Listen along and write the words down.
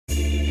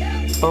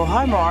Oh,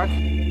 hi, Mark.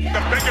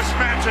 The biggest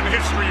match in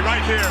history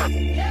right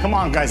here. Come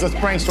on, guys, let's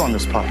brainstorm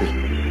this puppy.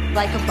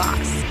 Like a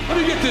boss. Let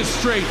me get this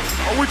straight.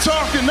 Oh, we're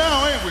talking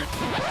now, ain't we?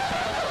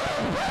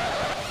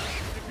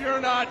 If you're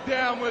not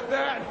down with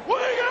that, we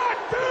got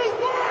to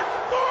work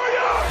for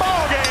you!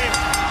 Ball game!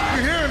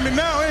 You're hearing me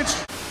now, ain't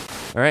you?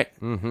 All right.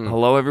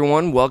 Hello,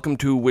 everyone. Welcome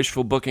to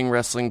Wishful Booking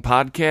Wrestling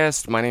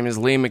Podcast. My name is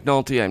Liam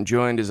McNulty. I'm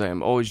joined, as I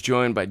am always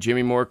joined, by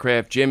Jimmy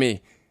Morecraft.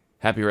 Jimmy,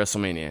 happy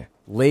WrestleMania.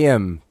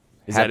 Liam,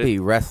 happy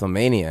that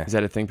WrestleMania. Is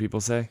that a thing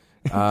people say?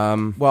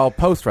 Well,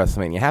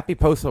 post-WrestleMania. Happy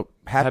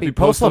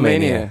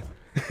Postalmania.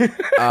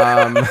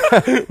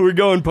 We're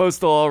going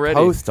postal already.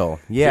 Postal,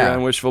 yeah. Here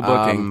on Wishful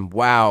Booking.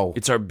 Wow.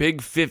 It's our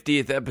big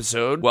 50th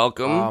episode.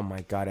 Welcome. Oh,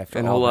 my God. After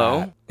and all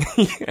hello. that.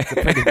 It's a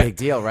pretty big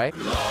deal, right?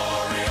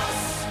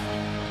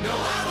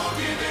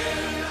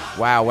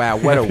 Wow,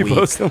 what a week.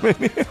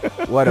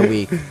 What a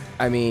week.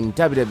 I mean,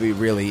 WWE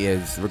really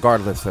is,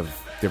 regardless of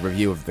the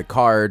review of the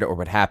card or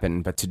what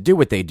happened, but to do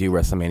what they do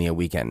WrestleMania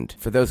weekend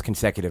for those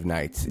consecutive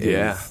nights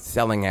is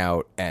selling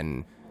out,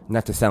 and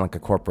not to sound like a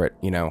corporate,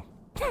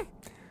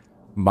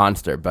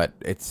 monster, but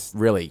it's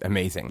really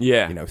amazing.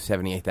 Yeah.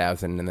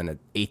 78,000 and then an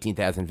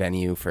 18,000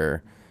 venue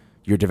for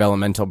your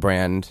developmental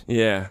brand.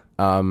 Yeah.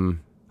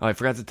 I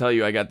forgot to tell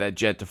you, I got that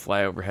jet to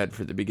fly overhead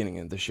for the beginning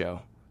of the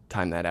show.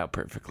 Timed that out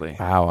perfectly.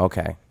 Wow,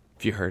 okay.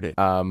 If you heard it.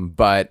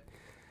 But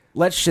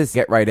let's just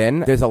get right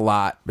in. There's a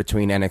lot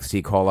between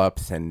NXT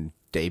call-ups and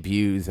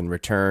debuts and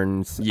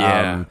returns.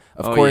 Yeah.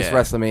 Of course,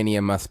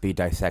 WrestleMania must be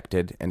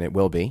dissected, and it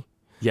will be.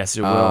 Yes,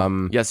 it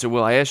will. Yes, it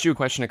will. I asked you a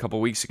question a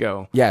couple weeks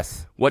ago.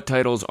 Yes. What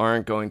titles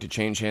aren't going to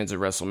change hands at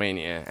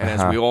WrestleMania? And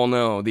as we all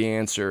know, the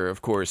answer,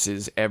 of course,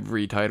 is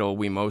every title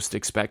we most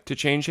expect to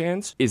change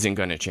hands isn't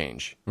going to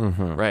change.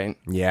 Mm-hmm. Right?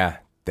 Yeah.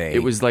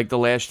 It was like The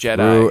Last Jedi.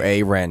 Threw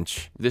a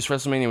wrench. This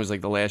WrestleMania was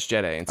like The Last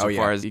Jedi,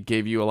 insofar as it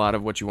gave you a lot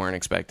of what you weren't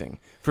expecting.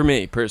 For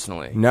me,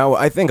 personally. No,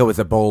 I think it was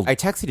a bold... I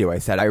texted you. I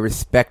said I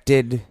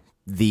respected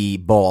the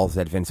balls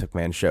that Vince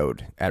McMahon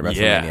showed at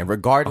WrestleMania,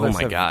 regardless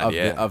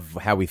of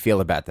how we feel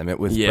about them. It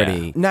was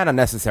pretty... Not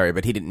unnecessary,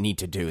 but he didn't need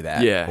to do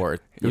that. Yeah.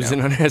 It was an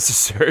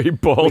unnecessary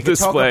ball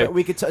display.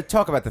 We could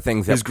talk about the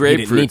things that he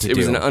didn't need to do. It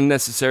was an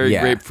unnecessary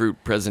Yeah.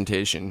 grapefruit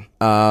presentation.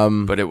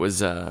 But it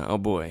was, oh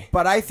boy.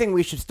 But I think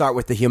we should start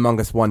with the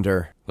humongous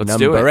wonder. Let's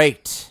do it. Number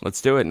 8. Let's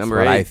do it. Number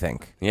That's 8. what I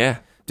think. Yeah.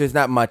 There's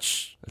not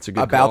much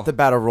about call. The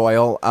Battle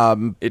Royal.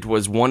 It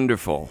was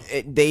wonderful.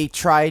 They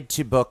tried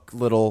to book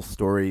little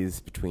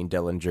stories between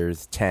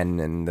Dillinger's 10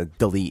 and the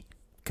Delete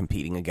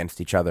competing against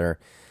each other.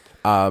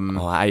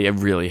 I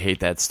really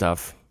hate that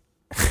stuff.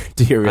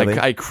 Do you really?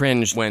 I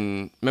cringed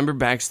when... Remember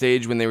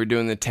backstage when they were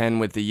doing the 10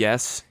 with the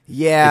yes?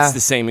 Yeah. It's the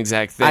same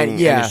exact thing. And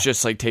it's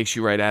just like takes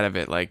you right out of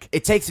it. Like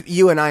it takes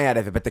you and I out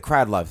of it, but the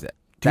crowd loves it.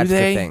 That's the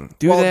thing.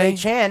 Do they? They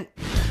chant.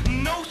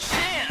 No chance.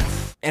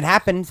 It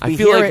happens. I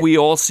feel like we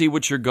all see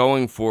what you're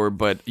going for,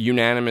 but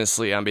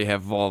unanimously on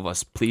behalf of all of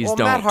us, please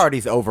don't. Matt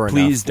Hardy's over enough.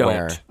 Please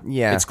don't.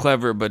 Yeah. It's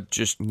clever, but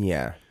just...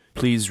 Yeah.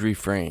 Please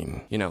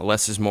refrain.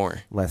 Less is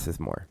more. Less is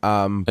more.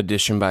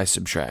 Addition by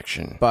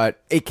subtraction.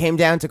 But it came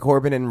down to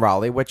Corbin and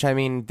Raleigh, which, I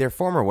mean, they're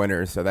former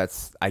winners, so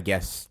that's, I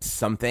guess,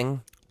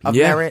 something of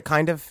merit,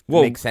 kind of.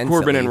 Well, makes sense.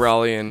 Corbin and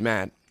Raleigh and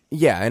Matt.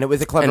 Yeah, and it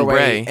was a clever and way.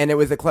 Bray. And it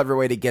was a clever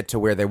way to get to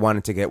where they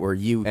wanted to get, where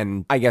you,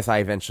 and I guess I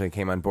eventually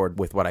came on board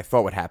with what I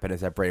thought would happen,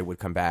 is that Bray would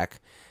come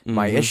back. Mm-hmm.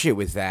 My issue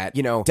was that,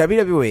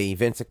 WWE,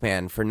 Vince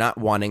McMahon, for not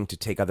wanting to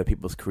take other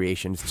people's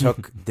creations,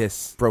 took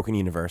this Woken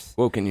Universe,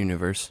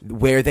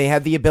 where they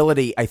had the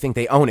ability, I think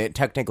they own it,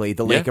 technically,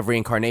 the Lake of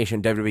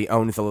Reincarnation. WWE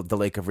owns the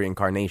Lake of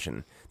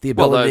Reincarnation. The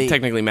ability...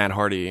 technically Matt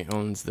Hardy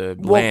owns the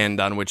land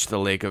on which the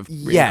Lake of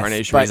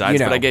Reincarnation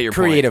resides, but I get your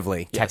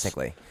creatively, point.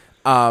 Technically.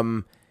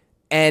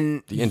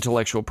 And the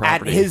intellectual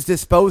property. At his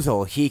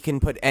disposal, he can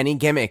put any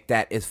gimmick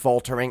that is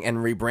faltering and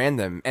rebrand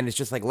them, and it's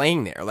just like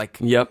laying there. Like,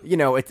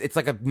 it's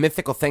like a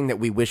mythical thing that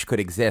we wish could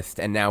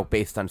exist, and now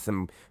based on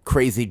some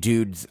crazy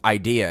dude's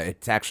idea,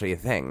 it's actually a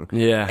thing.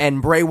 Yeah.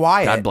 And Bray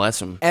Wyatt. God bless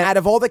him. And out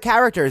of all the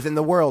characters in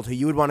the world who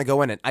you would want to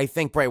go in it, I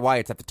think Bray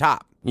Wyatt's at the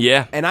top.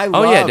 Yeah. And I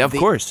love of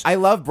course. I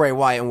love Bray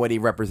Wyatt and what he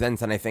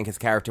represents, and I think his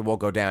character will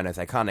go down as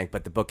iconic,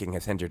 but the booking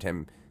has hindered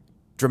him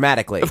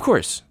dramatically. Of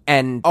course.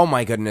 And, oh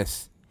my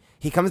goodness.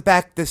 He comes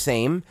back the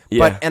same.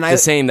 Yeah, the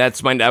same.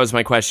 That was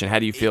my question. How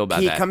do you feel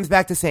about that? He comes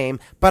back the same,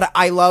 but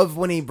I love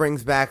when he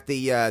brings back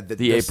the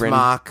apron,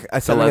 smock,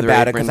 something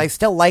about it, because I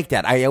still like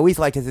that. I always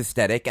liked his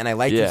aesthetic, and I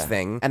liked his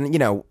thing. And,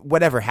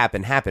 whatever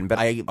happened, but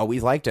I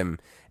always liked him.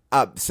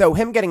 So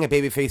him getting a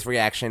babyface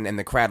reaction and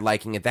the crowd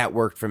liking it, that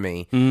worked for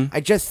me. Mm-hmm.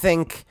 I just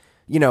think,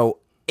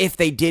 if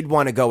they did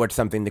want to go with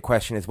something, the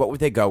question is, what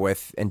would they go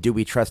with, and do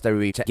we trust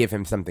WWE to give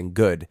him something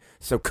good?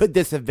 So could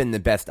this have been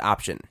the best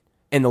option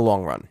in the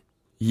long run?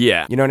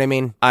 Yeah. You know what I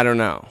mean? I don't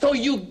know. So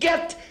you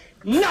get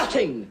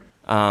nothing.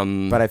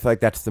 But I feel like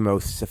that's the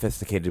most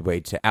sophisticated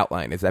way to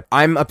outline, is that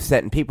I'm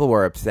upset and people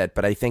were upset,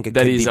 but I think it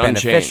that could be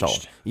beneficial.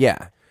 Unchanged.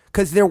 Yeah.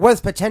 Because there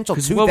was potential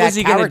to that what was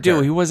he character. going to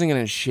do? He wasn't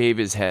going to shave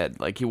his head.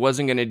 Like, he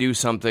wasn't going to do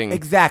something.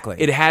 Exactly.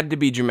 It had to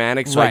be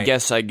dramatic, so Right.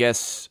 I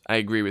guess I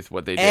agree with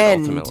what they did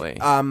And, ultimately.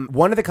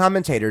 one of the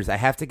commentators, I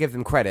have to give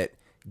them credit,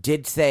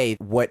 did say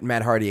what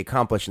Matt Hardy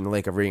accomplished in the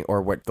Lake of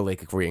or what the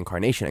Lake of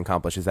Reincarnation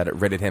accomplished is that it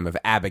ridded him of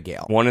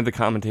Abigail. One of the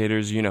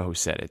commentators, you know who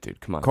said it, dude.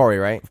 Come on. Corey,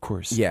 right? Of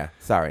course. Yeah,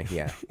 sorry,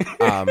 yeah.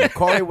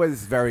 Corey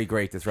was very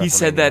great this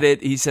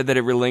WrestleMania. He said that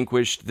it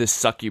relinquished the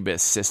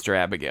succubus sister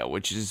Abigail,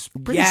 which is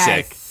pretty Yes!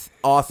 sick.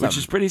 Awesome. Which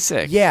is pretty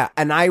sick. Yeah,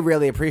 and I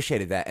really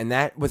appreciated that, and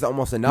that was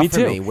almost enough for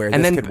me where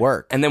this could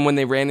work. And then when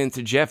they ran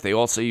into Jeff, they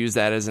also used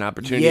that as an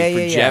opportunity Yeah, for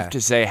yeah, Jeff yeah. to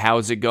say,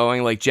 how's it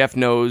going? Like, Jeff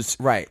knows.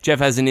 Right. Jeff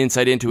has an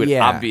insight into it,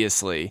 Yeah.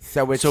 obviously.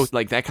 So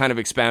like, that kind of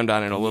expound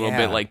on it a little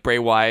Yeah. bit. Like, Bray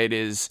Wyatt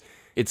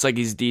it's like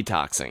he's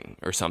detoxing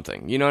or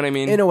something. You know what I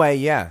mean? In a way,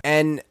 yeah.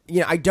 And,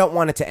 I don't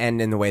want it to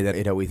end in the way that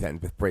it always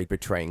ends with Bray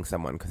betraying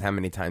someone, because how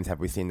many times have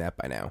we seen that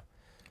by now?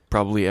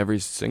 Probably every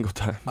single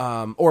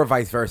time. Or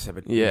vice versa.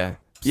 But, Yeah.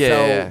 So,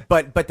 Yeah.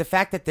 But the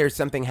fact that there's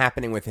something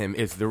happening with him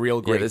is the real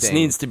great This thing.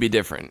 needs to be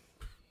different.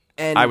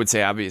 And I would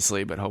say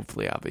obviously, but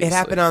hopefully obviously. it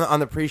happened on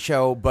the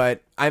pre-show,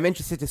 but I'm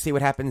interested to see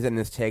what happens in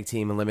this tag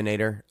team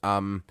eliminator.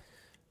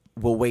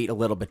 We'll wait a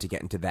little bit to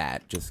get into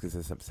that, just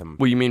because of some.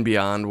 Well, you mean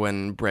beyond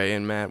when Bray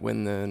and Matt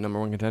win the number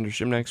one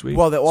contendership next week?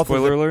 Well, the authors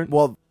spoiler of- alert.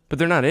 well- but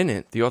they're not in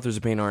it. The Authors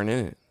of Pain aren't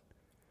in it.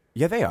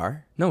 Yeah, they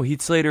are. No,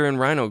 Heath Slater and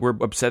Rhino were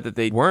upset that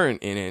they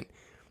weren't in it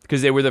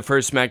because they were the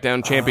first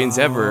SmackDown champions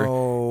ever,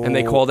 and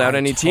they called out I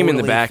any team in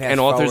the totally back, and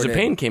Authors of fast-forwarded.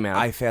 Pain came out. I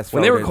when they were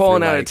fast-forwarded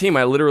calling through, out a like- team,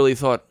 I literally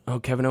thought, oh,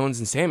 Kevin Owens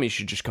and Sammy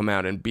should just come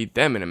out and beat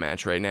them in a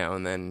match right now,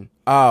 and then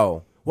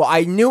Oh. Well,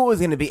 I knew it was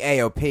going to be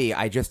AOP.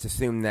 I just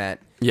assumed that.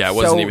 Yeah, I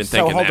wasn't even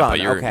thinking hold that, on,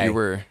 but okay. you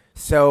were.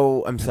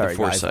 So I'm sorry, guys.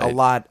 foresight. A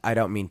lot. I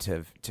don't mean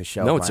to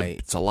show. No, my,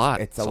 it's a lot.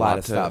 It's It's a a lot lot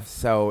of to- stuff.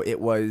 So it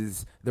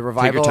was the Take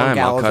Revival your time. and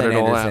I'll Gallows cut and it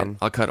all Anderson. out.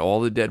 I'll cut all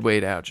the dead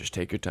weight out. Just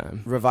take your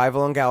time.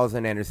 Revival and Gallows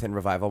and Anderson.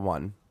 Revival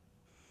won,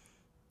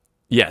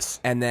 Yes.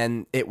 and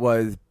then it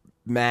was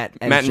Matt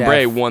and Matt and Jeff.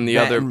 Bray won the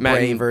other. and Matt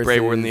Bray and versus, Bray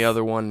won the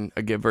other one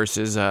again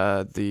versus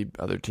the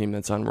other team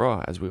that's on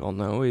Raw, as we all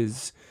know.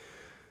 Is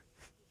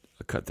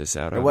I'll cut this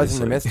out. It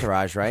wasn't the obviously.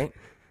 Miztourage, right?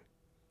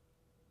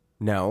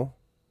 No.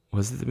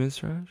 Was it the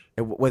Miztourage?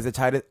 Was it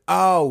Titus?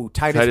 Oh,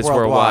 Titus Titus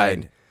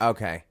Worldwide.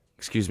 Okay.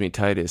 Excuse me,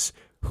 Titus.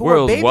 Who are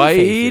Worldwide.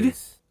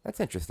 babyfaces? That's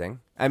interesting.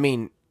 I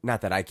mean,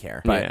 not that I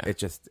care, but Yeah. it's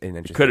just an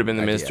interesting. Could have been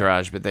the idea.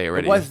 Miztourage, but they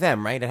already. It was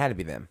them, right? It had to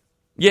be them.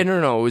 Yeah,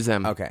 no, it was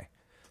them. Okay.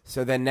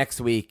 So then next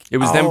week, It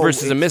was them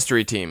versus a it's-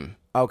 mystery team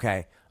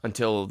Okay.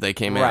 until they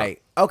came out.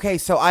 Right. Okay,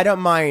 so I don't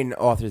mind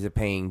Authors of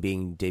Pain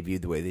being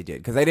debuted the way they did,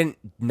 because I didn't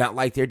not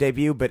like their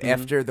debut, but Mm-hmm.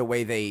 after the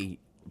way they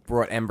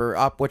brought Ember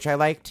up, which I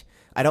liked,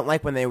 I don't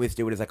like when they always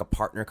do it as like a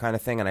partner kind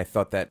of thing, and I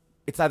felt that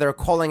it's either a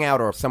calling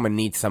out or someone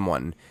needs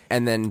someone.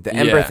 And then the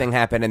Ember Yeah. thing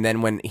happened, and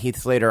then when Heath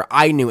Slater,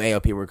 I knew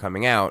AOP were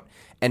coming out,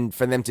 and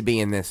for them to be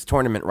in this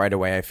tournament right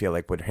away, I feel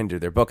like would hinder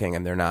their booking,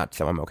 and they're not,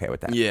 so I'm okay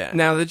with that. Yeah.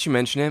 Now that you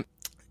mention it,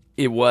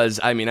 it was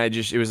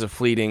a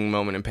fleeting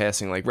moment in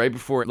passing. Like right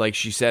before, like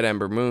she said,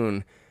 Ember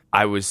Moon,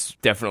 I was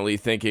definitely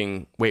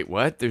thinking, wait,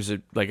 what? There's a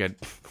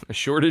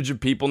shortage of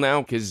people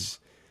now?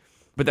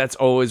 But that's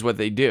always what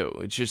they do.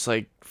 It's just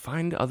like,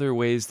 find other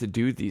ways to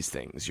do these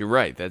things. You're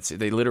right.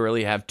 They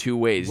literally have two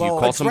ways. Well, you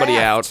call a somebody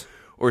draft. out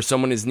or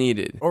someone is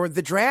needed. Or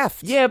the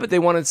draft. Yeah, but they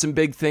wanted some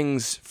big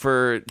things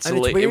for. And it's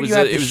weird you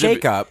have the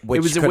shake-up, which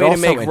it was a could way to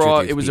also make Raw.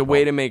 introduce It was a people.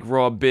 way to make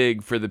Raw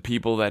big for the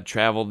people that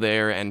traveled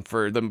there and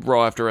for the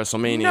Raw after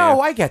WrestleMania. No,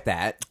 I get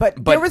that.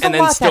 But there was a and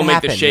then lot still that make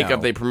happened, the shake though.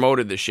 up. They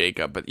promoted the shake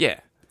up, but yeah.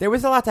 There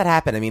was a lot that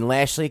happened. I mean,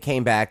 Lashley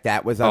came back.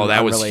 That was Oh,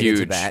 that was unrelated to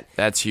huge. that.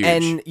 That's huge.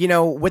 And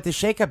with the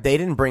shakeup, they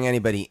didn't bring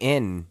anybody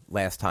in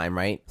last time,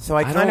 right? So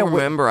I I kind don't of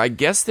remember. I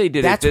guess they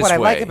did That's it this what I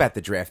way. like about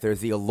the draft. There's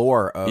the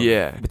allure of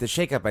Yeah. With the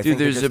shakeup, I Dude, think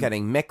they're there's just a-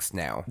 getting mixed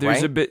now. There's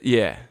right? a bit,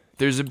 yeah.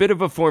 There's a bit of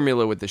a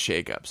formula with the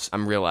shakeups.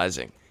 I'm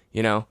realizing.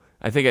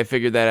 I think I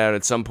figured that out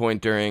at some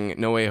point during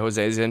No Way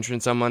Jose's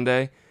entrance on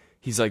Monday.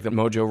 He's like the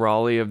Mojo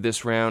Rawley of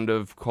this round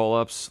of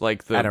call-ups,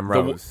 like the Adam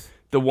Rose.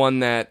 the one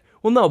that.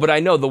 Well, no, but I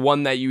know the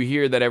one that you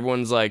hear that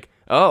everyone's like,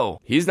 oh,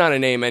 he's not a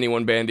name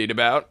anyone bandied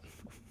about.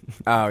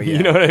 Oh yeah.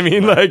 You know what I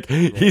mean? Like,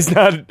 he's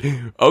not...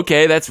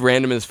 Okay, that's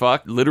random as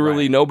fuck.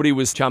 Literally, nobody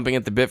was chomping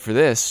at the bit for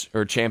this,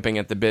 or champing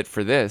at the bit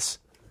for this.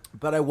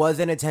 But I was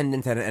in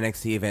attendance at an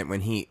NXT event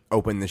when he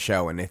opened the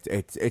show, and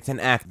it's an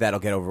act that'll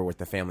get over with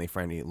the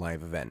family-friendly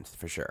live events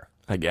for sure.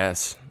 I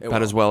guess. It About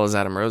will. as well as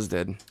Adam Rose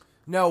did.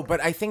 No,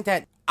 but I think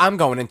that I'm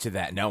going into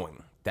that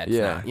knowing that's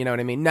Yeah. not, you know what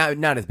I mean?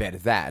 Not as bad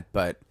as that,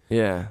 but...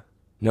 Yeah.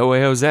 No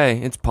Way Jose.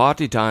 It's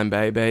party time,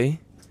 baby.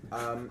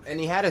 And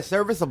he had a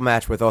serviceable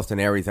match with Austin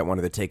Aries at one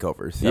of the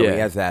takeovers, so Yeah. he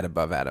has that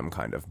above Adam,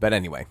 kind of. But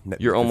anyway.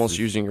 You're this almost is-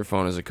 using your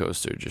phone as a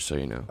coaster, just so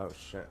you know. Oh,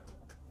 shit.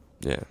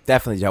 Yeah.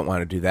 Definitely don't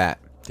want to do that.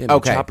 Damn, the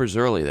okay. Chopper's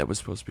early. That was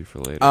supposed to be for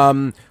later.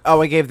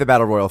 I gave the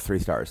Battle Royal 3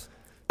 stars.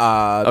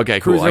 okay,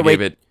 cool. I Cruiserweight-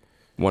 gave it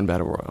One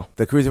Battle Royal.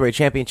 The Cruiserweight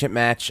Championship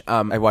match,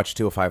 I watched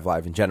 205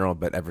 Live in general,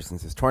 but ever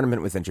since this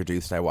tournament was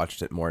introduced, I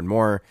watched it more and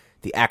more.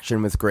 The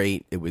action was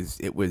great. It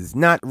was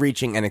not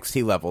reaching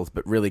NXT levels,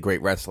 but really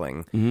great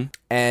wrestling. Mm-hmm.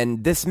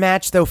 And this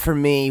match, though, for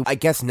me, I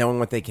guess knowing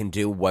what they can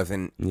do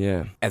wasn't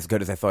as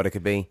good as I thought it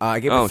could be. I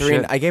gave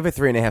it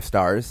 3.5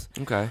 stars.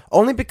 Okay.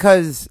 Only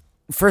because,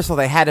 first of all,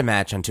 they had a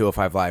match on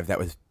 205 Live that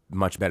was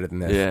much better than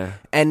this. Yeah.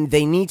 And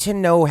they need to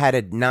know how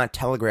to not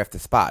telegraph the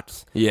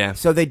spots. Yeah.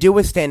 So they do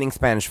a standing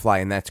Spanish fly,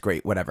 and that's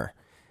great, whatever.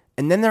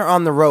 And then they're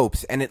on the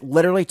ropes, and it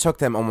literally took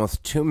them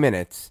almost 2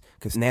 minutes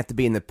because they have to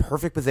be in the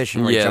perfect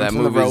position where he jumps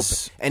on the rope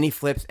and he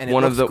flips, and it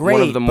looks great.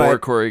 One of the more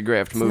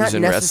choreographed moves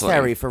in wrestling. It's not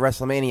necessary for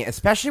WrestleMania,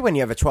 especially when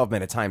you have a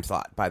 12-minute time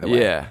slot, by the way.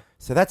 Yeah.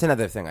 So that's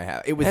another thing I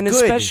have. It was and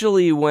good.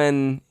 Especially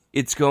when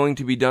it's going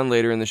to be done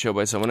later in the show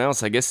by someone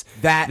else. I guess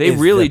that they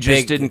really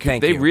just didn't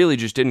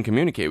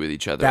communicate with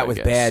each other. That was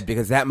bad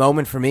because that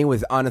moment for me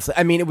was honestly,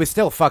 I mean, it was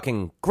still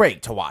fucking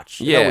great to watch.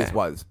 Yeah. It always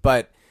was,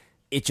 but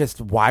it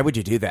just, why would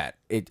you do that?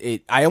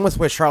 I almost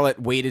wish Charlotte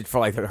waited for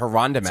like her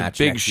Ronda match.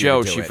 It's a big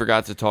show. She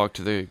forgot to talk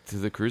to the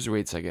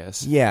cruiserweights, I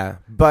guess. Yeah,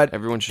 but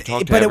everyone should talk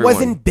to But everyone. It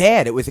wasn't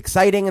bad. It was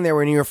exciting, and there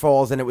were near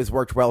falls, and it was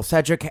worked well.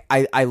 Cedric,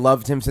 I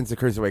loved him since the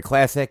Cruiserweight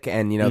Classic,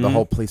 and the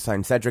whole Please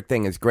Sign Cedric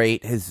thing is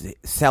great. His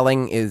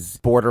selling is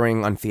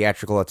bordering on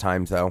theatrical at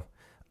times, though.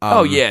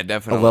 Yeah,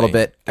 definitely. A little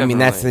bit. Definitely. I mean,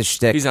 that's his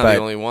shtick. He's not the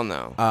only one,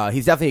 though.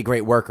 He's definitely a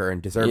great worker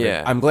and deserving.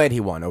 Yeah. I'm glad he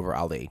won over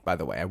Ali, by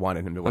the way. I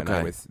wanted him to win. Okay.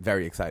 I was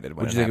very excited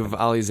when What did you think of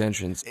Ali's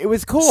entrance? It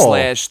was cool.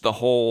 Slash the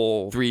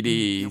whole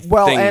 3D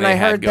thing and they I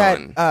had heard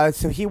going. that,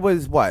 so he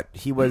was what?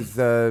 He was,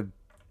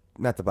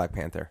 not the Black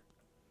Panther.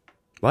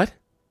 What?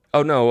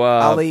 Oh, no.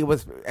 Ali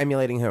was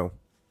emulating who?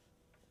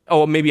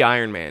 Oh, maybe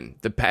Iron Man.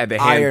 The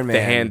Iron Man.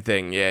 The hand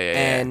thing. Yeah.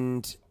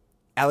 And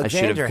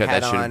Alexander cut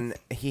had that on,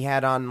 he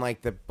had on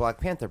like the Black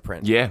Panther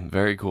print. Yeah,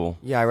 very cool.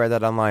 Yeah, I read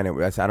that online. It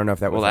was, I don't know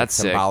if that was that's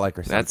symbolic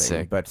or sick. something. That's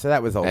sick. But so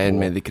that was all I hadn't cool.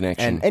 made the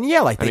connection. And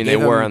yeah, like they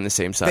were on the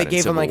same side. They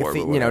gave him like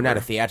War, not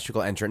a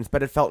theatrical entrance,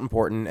 but it felt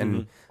important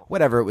and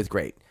whatever. It was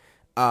great.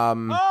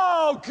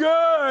 Oh,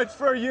 good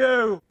for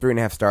you.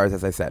 3.5 stars,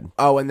 as I said.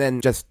 Oh, and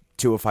then just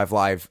 205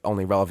 Live.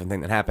 Only relevant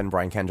thing that happened: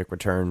 Brian Kendrick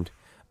returned.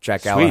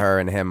 Jack Gallagher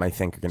and him, I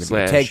think, are going to be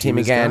a tag team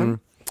again. Gone?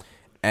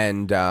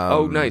 And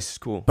nice,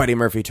 cool. Buddy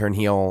Murphy turned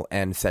heel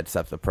and sets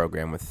up the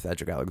program with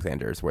Cedric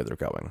Alexander is where they're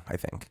going, I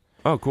think.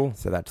 Oh, cool.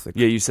 So that's the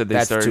you said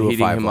they started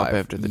heating him up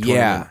after the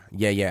tournament.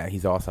 Yeah.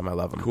 He's awesome. I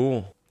love him.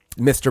 Cool.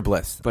 Mr.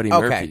 Bliss. Buddy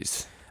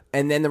Murphy's.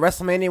 And then the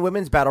WrestleMania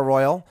Women's Battle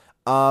Royal.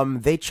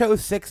 They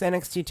chose 6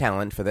 NXT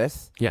talent for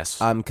this. Yes.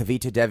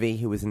 Kavita Devi,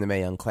 who was in the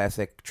Mae Young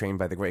Classic, trained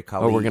by the Great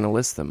Khali. Oh, we're going to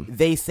list them.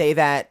 They say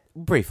that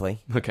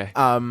briefly. Okay.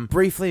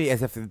 Briefly,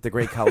 as if the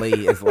Great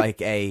Khali is like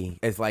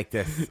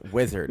this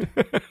wizard.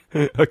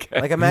 Okay.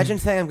 Like, imagine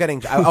saying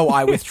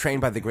I was trained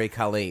by the Great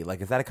Khali.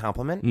 Like, is that a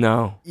compliment?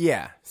 No.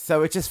 Yeah.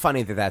 So it's just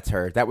funny that that's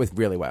her. That was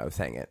really why I was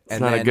saying it. It's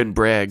not a good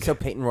brag. So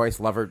Peyton Royce,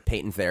 love her.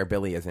 Peyton's there.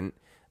 Billy isn't.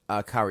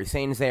 Kairi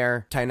Sane's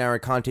there. Tainara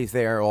Conti's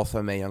there.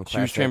 Also Mae Young Classic.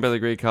 She was trained by the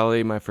Great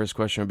Khali. My first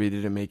question would be,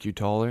 did it make you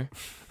taller?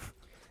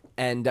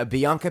 And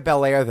Bianca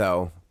Belair,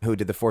 though, who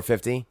did the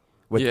 450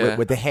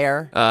 with the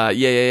hair.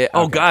 Yeah.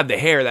 Oh, Okay. God, the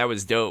hair. That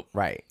was dope.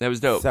 Right. That was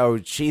dope. So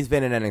she's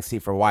been in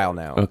NXT for a while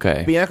now.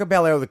 Okay. Bianca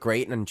Belair looked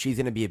great, and she's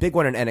going to be a big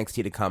one in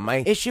NXT to come. My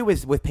issue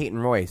is with Peyton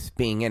Royce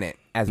being in it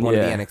as one of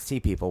the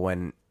NXT people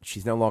when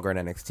she's no longer in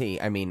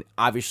NXT. I mean,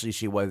 obviously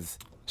she was...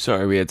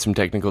 Sorry, we had some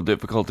technical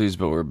difficulties,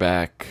 but we're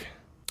back.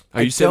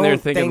 Are you sitting there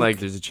thinking like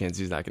there's a chance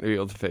he's not going to be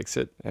able to fix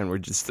it, and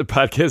the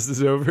podcast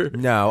is over?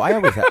 No, I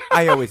always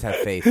have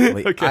faith.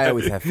 Okay. I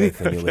always have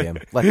faith in you,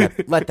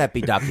 Liam. Let that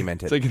be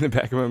documented. It's like in the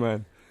back of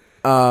my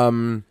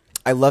mind.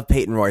 I love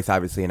Peyton Royce,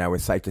 obviously, and I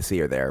was psyched to see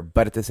her there.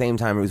 But at the same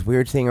time, it was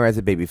weird seeing her as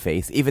a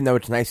babyface, even though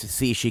it's nice to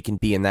see she can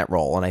be in that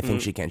role, and I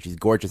think she can. She's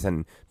gorgeous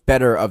and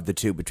better of the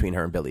two between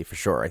her and Billy, for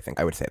sure. I think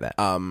I would say that.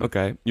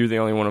 Okay, you're the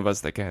only one of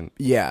us that can.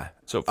 Yeah.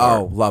 So far.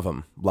 Oh, love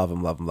them.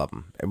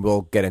 And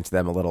we'll get into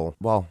them a little.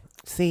 Well,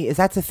 see, is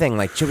that the thing?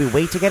 Like, should we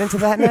wait to get into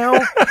that now?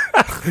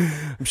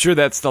 I'm sure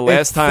that's the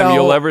last time so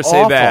you'll ever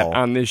say awful. that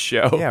on this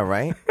show. Yeah,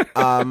 right?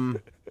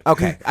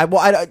 Okay.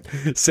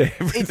 Say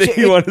everything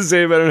you want to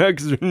say about it now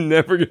because we're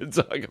never going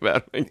to talk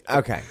about it.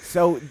 Okay.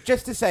 So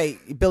just to say,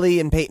 Billy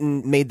and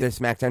Peyton made their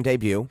SmackDown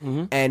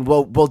debut, and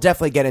we'll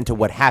definitely get into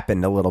what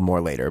happened a little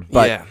more later.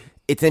 But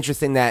it's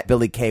interesting that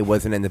Billy Kay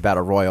wasn't in the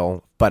Battle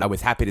Royal, but I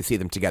was happy to see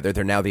them together.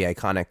 They're now the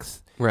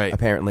Iconics, right?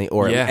 Apparently,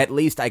 or at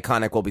least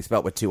Iconic will be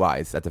spelt with 2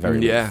 I's at the very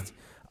least.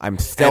 I'm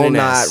still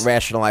not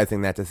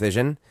rationalizing that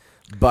decision.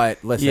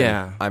 But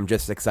listen, I'm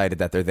just excited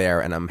that they're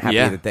there, and I'm happy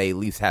that they at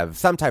least have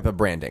some type of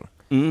branding.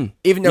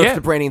 Even though it's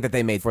the branding that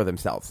they made for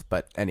themselves.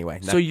 But anyway,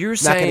 so you're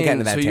saying, not gonna get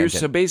into that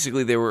tangent. So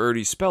basically they were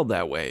already spelled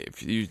that way.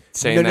 If you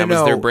saying that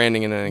was their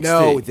branding in NXT.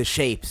 No, the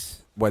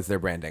shapes was their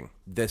branding.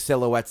 The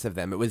silhouettes of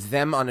them. It was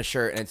them on a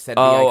shirt, and it said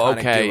the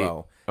Iconic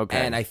Duo. Okay.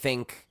 And I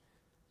think...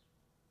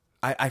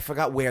 I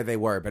forgot where they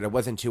were, but it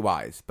wasn't 2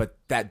 I's. But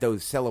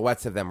those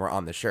silhouettes of them were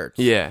on the shirts.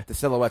 Yeah. The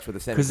silhouettes were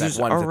the same because exact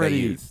there's ones that they already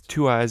used.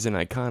 2 I's in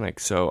Iconic,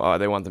 so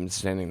they want them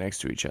standing next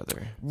to each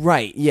other.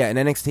 Right, yeah. In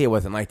NXT, it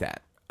wasn't like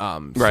that.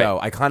 So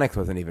Iconics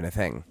wasn't even a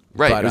thing.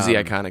 Right, But, it was the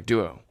Iconic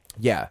duo.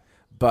 Yeah,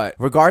 but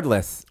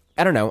regardless,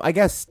 I don't know. I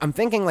guess I'm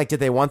thinking, like, did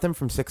they want them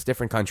from 6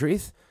 different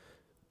countries?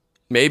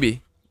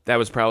 Maybe. That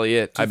was probably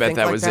it. Do you I bet think,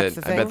 that like, was that's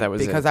it. the I bet thing? that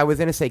was because it. I was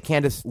going to say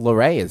Candice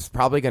LeRae is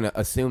probably going to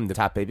assume the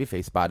top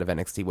babyface spot of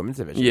NXT Women's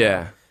Division.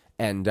 Yeah.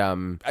 And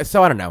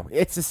so I don't know.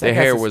 It's just, The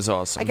hair was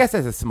awesome. I guess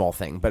that's a small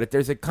thing, but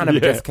there's a kind of a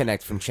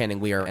disconnect from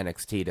Channing Lear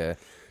NXT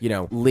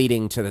to,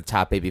 leading to the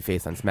top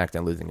babyface on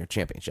SmackDown losing your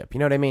championship. You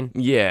know what I mean?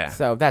 Yeah.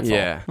 So that's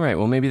all. Right.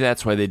 Well, maybe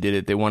that's why they did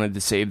it. They wanted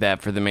to save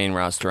that for the main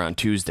roster on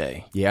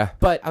Tuesday. Yeah.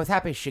 But I was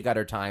happy she got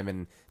her time,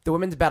 and the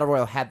Women's Battle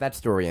Royal had that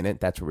story in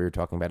it. That's what we were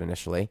talking about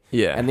initially.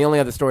 Yeah. And the only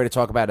other story to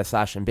talk about is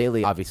Sasha and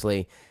Bayley,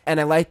 obviously. And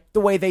I liked the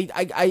way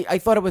I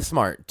thought it was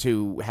smart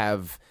to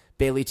have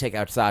Bayley take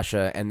out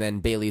Sasha and then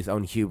Bayley's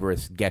own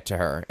hubris get to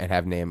her and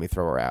have Naomi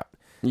throw her out.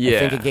 Yeah. I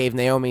think it gave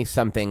Naomi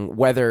something,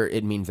 whether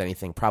it means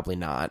anything, probably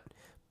not.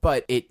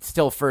 But it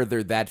still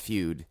furthered that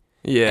feud.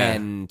 Yeah.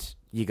 And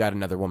you got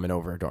another woman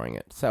over during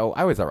it. So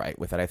I was all right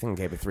with it. I think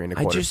I gave it 3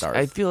 1/4 stars.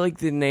 I feel like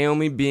the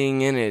Naomi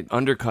being in it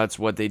undercuts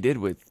what they did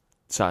with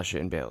Sasha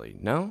and Bayley.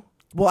 No?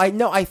 Well,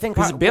 I think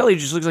Because Bayley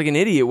just looks like an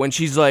idiot when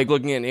she's like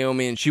looking at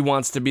Naomi and she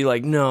wants to be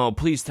like, no,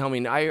 please tell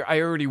me.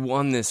 I already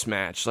won this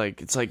match. Like,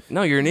 it's like,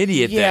 no, you're an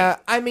idiot Yeah,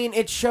 then. I mean,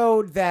 it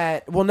showed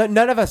that. Well,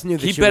 none of us knew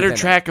that Keep she was better in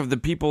track of the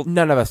people. it.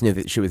 None of us knew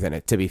that she was in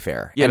it. To be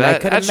fair, Yeah, and I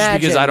could that's just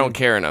because I don't imagine-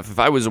 care enough. If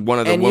I was one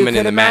of the and you women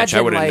in could the match, I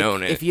imagine, would have like,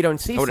 known it. If you don't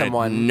see I would've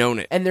someone, known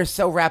it. and they're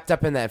so wrapped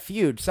up in that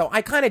feud. So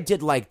I kind of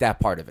did like that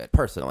part of it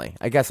personally.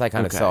 I guess I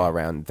kind of Okay. saw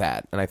around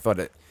that, and I thought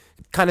it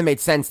kind of made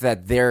sense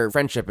that their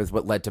friendship is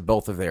what led to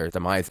both of their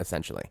demise,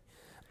 essentially.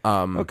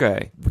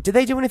 Okay. Did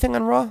they do anything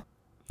on Raw?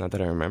 Not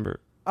that I remember.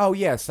 Oh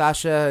yeah,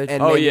 Sasha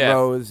and Oh, Mandy yeah.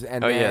 Rose,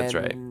 and Oh, then, yeah, that's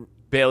right.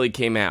 Bayley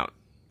came out.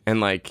 And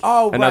like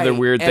Oh, another right.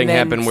 weird And thing then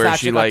happened where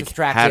Sasha she got like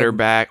distracted. had her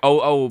back.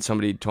 Oh,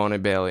 somebody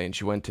taunted Bayley and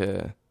she went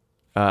to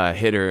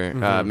hit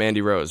her,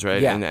 Mandy Rose,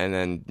 right? Mm-hmm. Yeah. And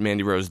then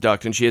Mandy Rose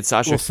ducked and she hit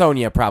Sasha. Well,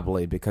 Sonya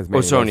probably because Mandy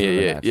Rose Sonya, was in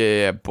the yeah, match.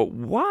 yeah. But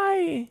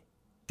why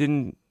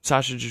didn't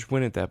Sasha just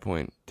win at that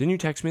point? Didn't you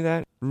text me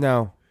that?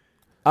 No.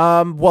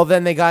 Well,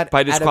 then they got By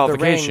out of the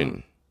disqualification.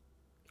 ring.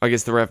 I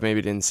guess the ref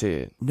maybe didn't see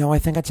it. No, I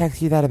think I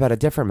texted you that about a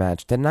different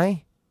match, didn't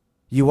I?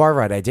 You are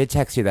right. I did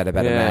text you that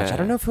about a match. Yeah. I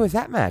don't know if it was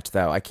that match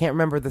though. I can't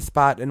remember the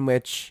spot in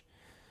which.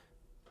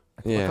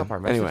 I can Yeah. look up our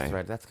message Anyway.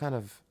 thread. That's kind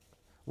of.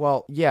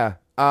 Well, yeah.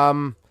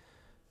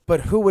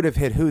 But who would have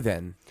hit who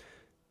then?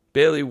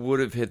 Bayley would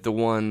have hit the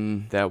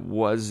one that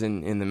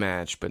wasn't in the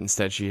match, but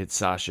instead she hit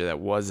Sasha that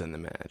was in the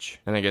match.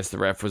 And I guess the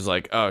ref was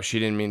like, oh, she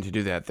didn't mean to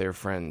do that. They're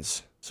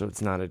friends. So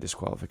it's not a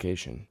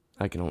disqualification.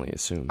 I can only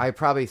assume. I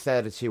probably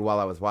said it to you while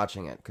I was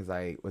watching it because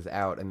I was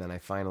out and then I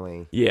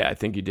finally. Yeah, I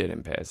think you did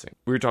in passing.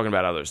 We were talking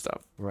about other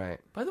stuff. Right.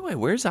 By the way,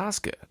 where's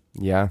Asuka?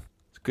 Yeah.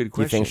 It's a good Do you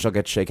question. think she'll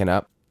get shaken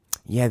up?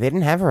 Yeah, they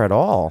didn't have her at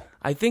all.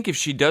 I think if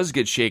she does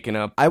get shaken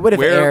up, I would have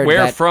where aired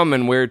that- from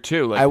and where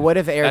to? Like, I would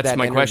have aired that's that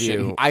my interview.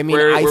 question. I mean,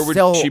 where I would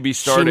still, she be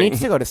starting? She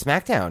needs to go to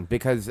SmackDown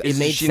because it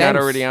made she sense. not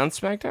already on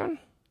SmackDown?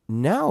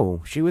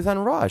 No, she was on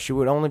Raw. She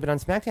would only been on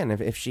SmackDown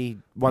if she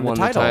won the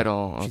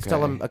title. She's okay.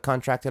 still a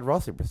contracted Raw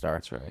superstar.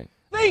 That's right.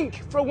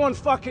 Think for 1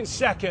 fucking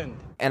second.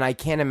 And I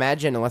can't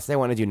imagine, unless they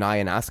want to do Nia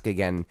and Asuka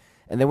again,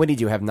 and then what do you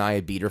do? Have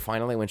Nia beat her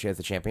finally when she has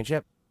the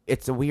championship?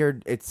 It's a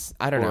weird,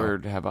 I don't know. Or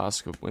to have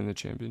Asuka win the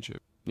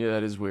championship. Yeah,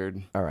 that is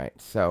weird. All right,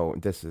 so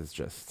this is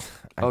just...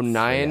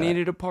 Nia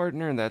needed a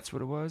partner, and that's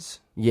what it was?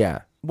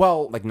 Yeah.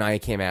 Well, like Nia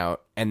came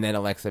out, and then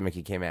Alexa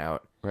Mickey came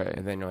out. Right.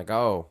 And then you're like,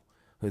 oh,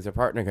 who's her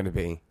partner going to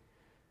be?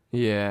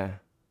 Yeah.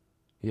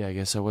 Yeah, I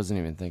guess I wasn't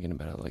even thinking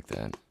about it like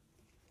that.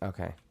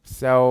 Okay.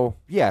 So,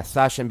 yeah,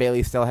 Sasha and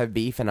Bayley still have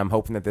beef, and I'm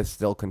hoping that this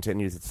still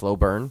continues its slow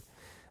burn.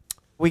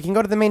 We can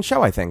go to the main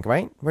show, I think,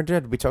 right? We're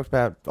good. We talked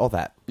about all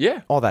that.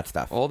 Yeah. All that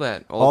stuff. All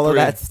that. All of three.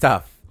 that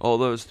stuff. All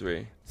those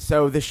three.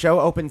 So the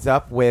show opens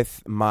up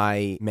with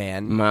my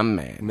man,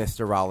 man.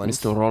 Mr. Rollins.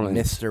 Mr. Rollins.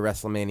 Mr.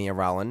 WrestleMania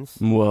Rollins.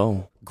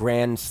 Whoa.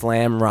 Grand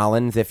Slam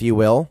Rollins, if you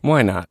will.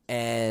 Why not?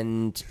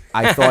 And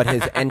I thought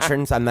his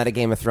entrance, I'm not a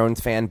Game of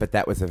Thrones fan, but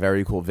that was a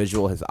very cool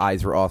visual. His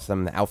eyes were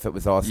awesome. The outfit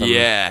was awesome.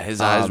 Yeah,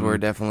 his eyes were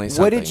definitely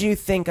something. What did you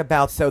think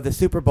about, so the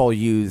Super Bowl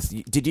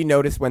did you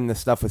notice when the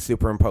stuff was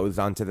superimposed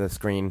onto the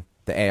screen,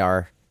 the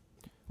AR?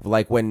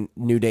 Like when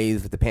New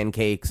Days with the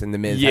pancakes and the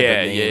Miz had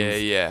their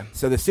names. Yeah.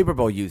 So the Super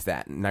Bowl used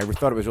that, and I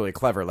thought it was really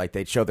clever. Like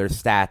they'd show their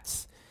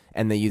stats,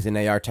 and they use an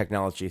AR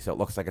technology, so it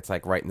looks like it's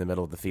like right in the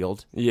middle of the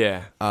field.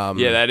 Yeah.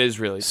 Yeah, that is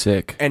really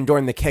sick. And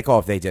during the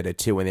kickoff, they did it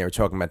too when they were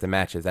talking about the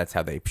matches. That's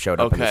how they showed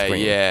up on the Okay,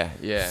 screen.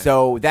 yeah.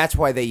 So that's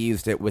why they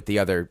used it with the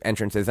other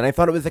entrances, and I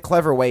thought it was a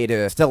clever way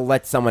to still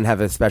let someone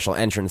have a special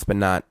entrance, but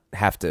not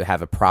have to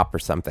have a prop or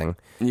something.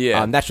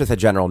 Yeah. That's just a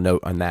general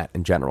note on that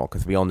in general,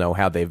 because we all know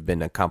how they've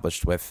been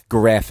accomplished with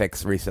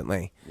graphics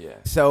recently. Yeah.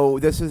 So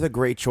this is a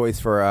great choice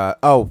for,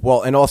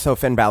 and also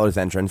Finn Balor's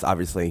entrance,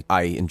 obviously,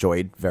 I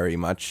enjoyed very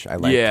much. I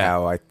like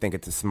how I think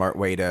it's a smart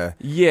way to,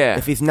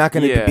 if he's not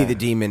going to be the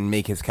demon,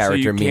 make his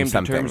character mean something. So you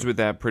came to terms with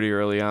that pretty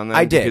early on then?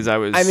 I did.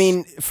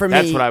 Because for me,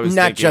 that's what I was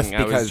not thinking. just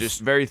because... I was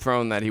just very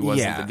thrown that he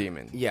wasn't the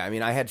demon. Yeah, I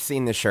mean, I had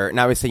seen the shirt, and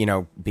obviously,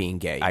 being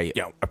gay, I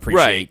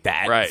appreciate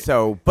that. Right.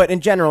 So, but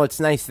in general, it's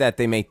nice that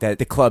they make that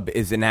the club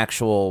is an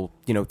actual,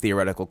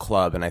 theoretical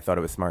club, and I thought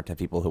it was smart to have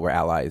people who were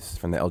allies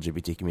from the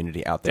LGBT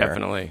community out there.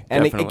 Definitely.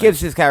 And it gives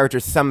his character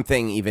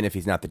something, even if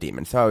he's not the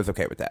demon. So I was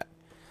okay with that.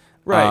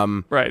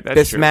 Right. Right. That's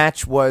this true.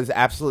 match was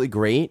absolutely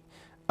great.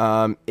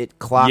 It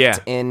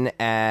clocked in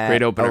at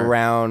great opener.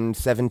 Around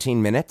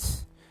 17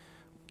 minutes,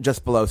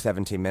 just below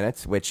 17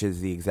 minutes, which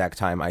is the exact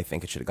time I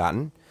think it should have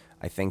gotten.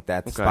 I think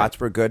that spots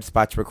were good,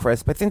 spots were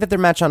crisp. I think that their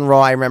match on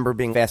Raw, I remember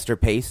being faster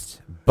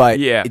paced, but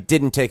it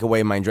didn't take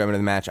away my enjoyment of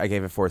the match. I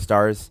gave it 4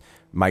 stars.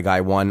 My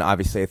guy won.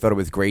 Obviously, I thought it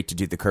was great to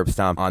do the curb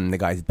stomp on the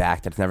guy's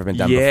back. That's never been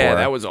done before. Yeah,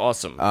 that was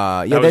awesome.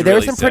 There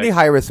were some pretty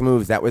high risk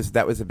moves. That was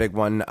a big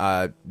one.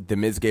 The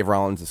Miz gave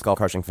Rollins a skull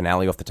crushing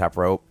finale off the top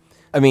rope.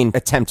 I mean,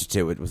 attempted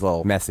to. It was a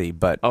little messy,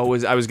 but I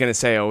was going to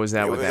say, was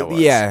that what that was?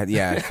 Yeah,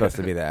 it's supposed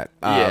to be that.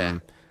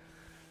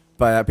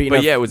 But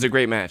yeah, it was a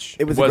great match.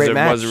 It was a great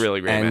match. It was a really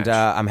great match. And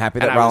I'm happy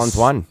that Rollins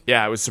won.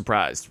 Yeah, I was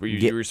surprised.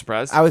 You were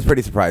surprised? I was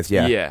pretty surprised,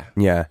 yeah.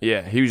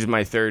 Yeah. He was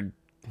my third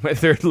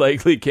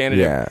likely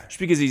candidate. Yeah. Just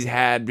because he's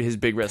had his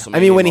big WrestleMania. I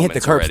mean, when he hit the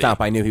curb already. stomp,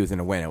 I knew he was going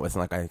to win. It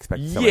wasn't like I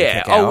expected someone to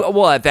kick out. Oh,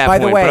 well, at that By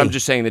point, the way, but I'm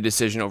just saying the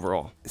decision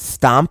overall.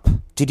 Stomp.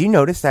 Did you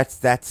notice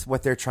that's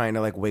what they're trying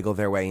to wiggle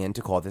their way in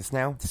to call this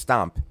now?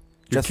 Stomp.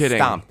 You're just kidding.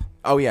 Stomp.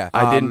 Oh, yeah.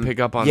 I didn't pick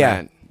up on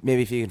that.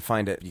 Maybe if you can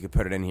find it, you could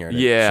put it in here.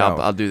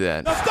 I'll do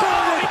that.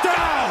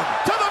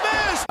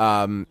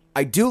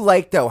 I do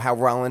like, though, how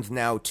Rollins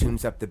now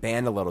tunes up the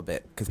band a little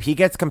bit, because he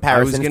gets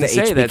comparisons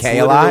to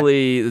HBK a lot.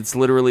 It's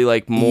literally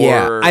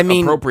more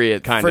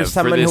appropriate kind for of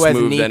someone for this who has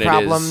move knee than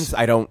problems.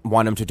 I don't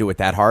want him to do it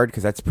that hard,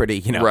 because that's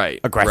pretty,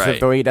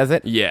 aggressive the way he does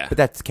it. Yeah. But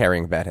that's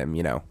caring about him,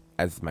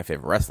 as my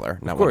favorite wrestler,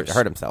 not wanting to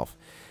hurt himself.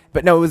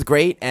 But no, it was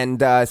great,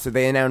 and so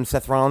they announced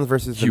Seth Rollins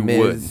versus The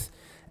Miz.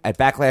 At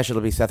Backlash,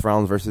 it'll be Seth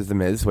Rollins versus The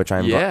Miz, which I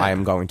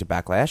am going to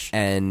Backlash.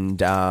 And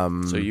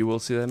so you will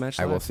see that match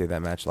live? I will see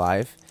that match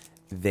live.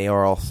 They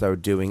are also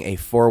doing a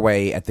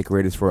 4-way at the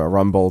Greatest Royal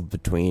Rumble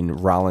between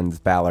Rollins,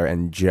 Balor,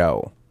 and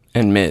Joe.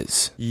 And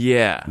Miz.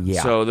 Yeah.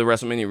 Yeah. So the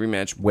WrestleMania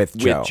rematch with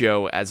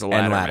Joe as a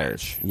ladder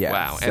match. Yeah.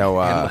 Wow.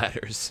 So, and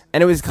ladders.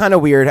 And it was kind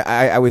of weird.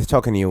 I was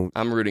talking to you.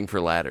 I'm rooting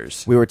for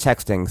ladders. We were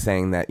texting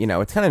saying that,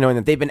 it's kind of annoying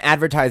that they've been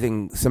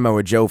advertising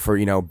Samoa Joe for,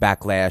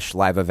 Backlash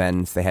live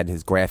events. They had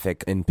his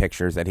graphic in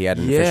pictures that he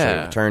hadn't officially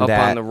returned up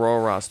at. on the Raw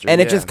roster.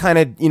 And it just kind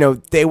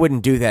of, they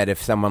wouldn't do that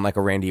if someone like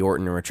a Randy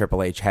Orton or a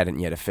Triple H hadn't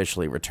yet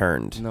officially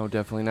returned. No,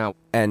 definitely not.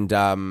 And,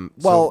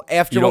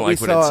 after you don't what we like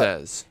saw, what it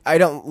says. I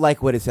don't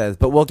like what it says,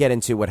 but we'll get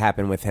into what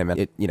happened with him. And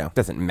it,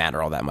 doesn't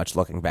matter all that much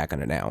looking back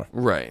on it now.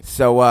 Right.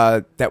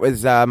 So, that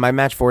was my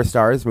match, 4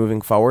 stars. Moving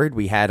forward,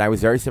 I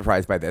was very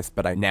surprised by this,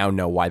 but I now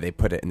know why they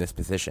put it in this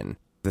position.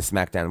 The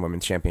SmackDown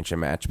Women's Championship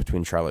match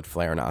between Charlotte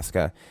Flair and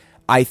Asuka.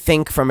 I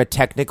think from a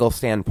technical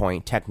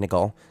standpoint,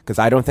 because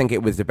I don't think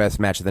it was the best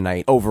match of the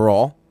night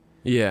overall.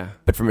 Yeah.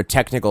 But from a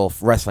technical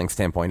wrestling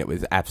standpoint, it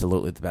was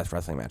absolutely the best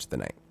wrestling match of the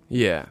night.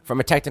 Yeah. From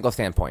a technical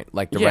standpoint,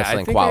 like the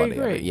wrestling quality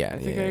of it. I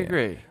think I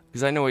agree.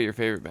 Because I know what your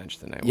favorite match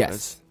of the night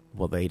was.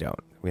 Well, they don't.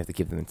 We have to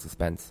keep them in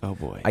suspense. Oh,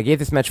 boy. I gave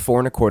this match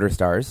 4.25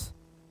 stars.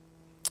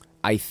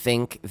 I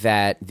think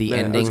that the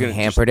ending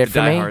hampered it for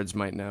me. The diehards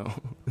might know.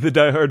 The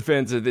diehard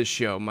fans of this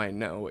show might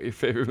know what your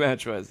favorite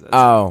match was.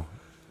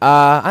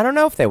 I don't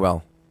know if they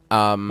will.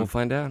 We'll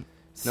find out.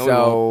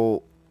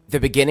 No, the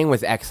beginning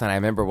was excellent. I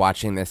remember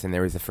watching this, and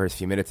there was the first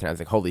few minutes, and I was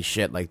like, holy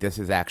shit, this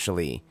is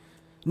actually...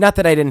 Not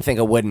that I didn't think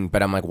it wouldn't,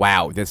 but I'm like,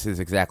 wow, this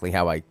is exactly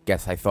how I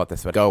guess I thought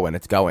this would go, and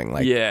it's going.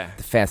 The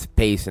fast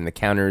pace and the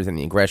counters and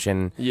the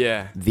aggression.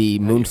 Yeah. The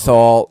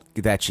moonsault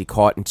that she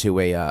caught into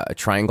a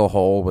triangle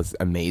hole was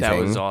amazing.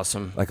 That was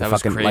awesome. Like a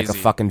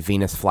fucking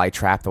Venus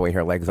flytrap, the way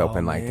her legs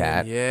open like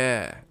that.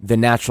 Yeah. The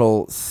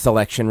natural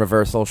selection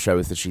reversal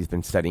shows that she's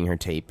been studying her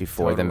tape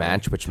before the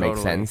match, which makes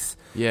sense.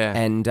 Yeah.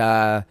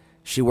 And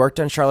she worked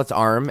on Charlotte's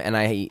arm, and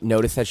I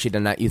noticed that she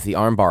did not use the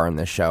arm bar on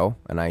this show,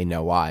 and I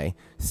know why.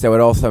 So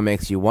it also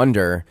makes you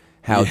wonder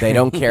how they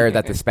don't care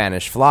that the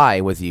Spanish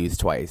fly was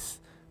used twice,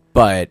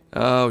 but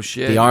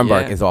the arm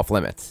bar is off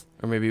limits.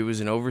 Or maybe it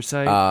was an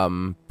oversight.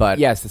 But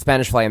yes, the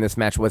Spanish fly in this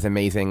match was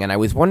amazing, and I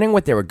was wondering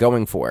what they were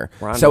going for.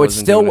 Ronda so it's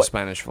wasn't still doing a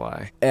Spanish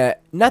fly.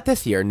 Not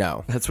this year,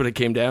 no. That's what it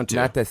came down to.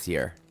 Not this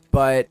year.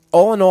 But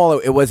all in all,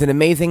 it was an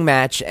amazing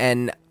match,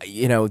 and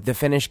the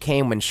finish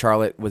came when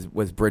Charlotte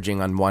was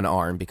bridging on one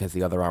arm because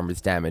the other arm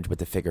was damaged with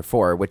the figure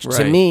four, which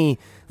to me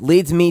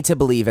leads me to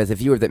believe as a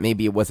viewer that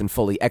maybe it wasn't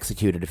fully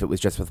executed if it was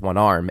just with one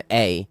arm.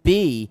 A.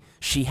 B.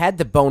 She had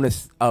the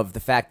bonus of the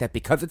fact that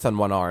because it's on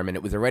one arm and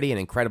it was already an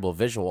incredible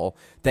visual,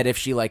 that if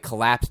she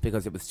collapsed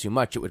because it was too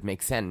much, it would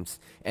make sense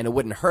and it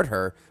wouldn't hurt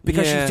her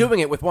because she's doing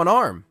it with one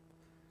arm.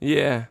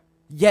 Yeah.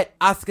 Yet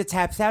Asuka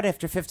taps out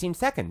after 15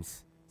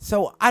 seconds.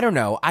 So, I don't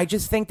know. I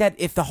just think that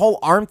if the whole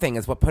arm thing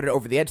is what put it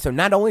over the edge, so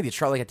not only did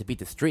Charlotte get to beat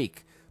the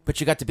streak, but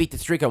you got to beat the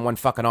streak on one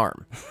fucking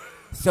arm.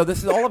 So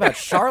this is all about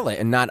Charlotte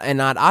and not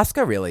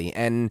Asuka, really.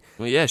 And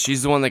well, yeah,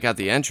 she's the one that got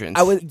the entrance.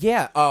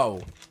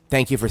 Oh,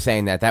 thank you for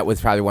saying that. That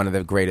was probably one of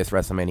the greatest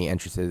WrestleMania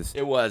entrances.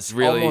 It was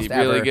really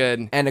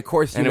good. And of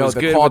course, the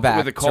callback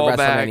with the callback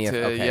to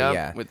WrestleMania.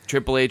 Yeah, with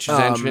Triple H's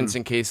entrance.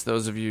 In case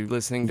those of you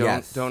listening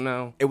don't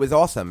know, it was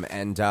awesome.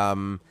 And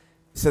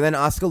so then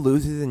Asuka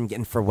loses,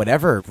 and for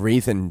whatever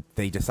reason,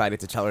 they decided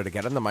to tell her to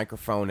get on the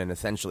microphone and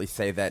essentially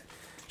say that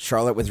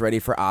Charlotte was ready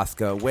for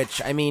Asuka,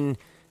 which, I mean,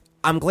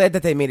 I'm glad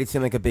that they made it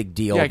seem like a big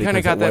deal. Yeah, I kind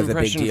of got that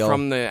impression impression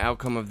from the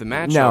outcome of the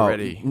match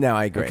already. No,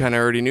 I agree. I kind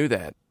of already knew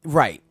that.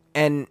 Right.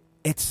 And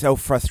it's so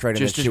frustrating.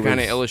 Just to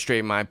kind of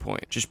illustrate my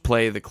point, just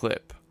play the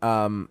clip.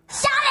 Charlotte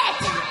was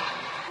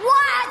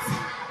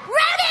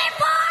ready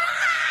for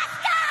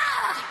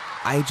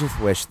Asuka! I just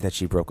wish that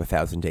she broke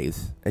 1,000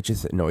 days. It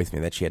just annoys me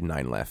that she had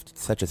 9 left.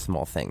 It's such a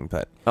small thing,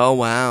 but... Oh,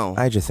 wow.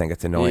 I just think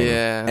it's annoying.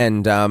 Yeah.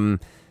 And,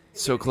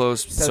 so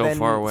close, so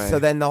far away. So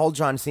then the whole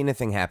John Cena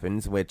thing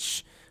happens,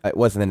 which... It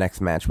wasn't the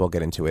next match. We'll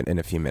get into it in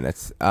a few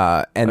minutes.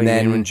 And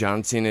then when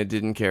John Cena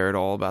didn't care at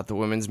all about the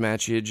women's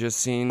match he had just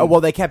seen. Oh,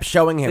 well, they kept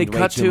showing him. They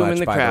cut to him in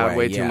the crowd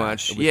way too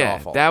much. It was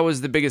awful. That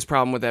was the biggest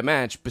problem with that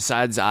match.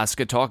 Besides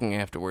Asuka talking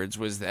afterwards,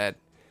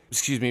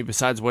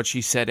 besides what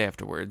she said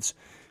afterwards,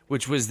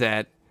 which was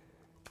that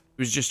it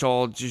was just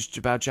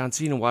about John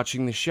Cena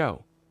watching the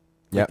show,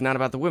 not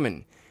about the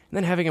women. And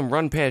then having him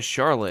run past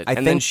Charlotte,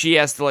 then she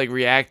has to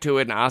react to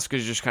it, and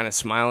Asuka's just kind of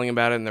smiling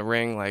about it in the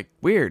ring,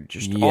 weird,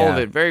 all of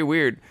it, very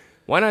weird.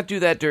 Why not do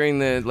that during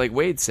the, like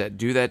Wade said,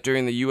 do that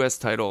during the U.S.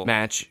 title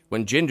match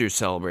when Jinder's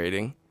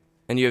celebrating,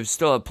 and you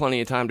still have plenty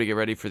of time to get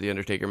ready for the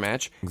Undertaker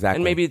match. Exactly.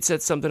 And maybe it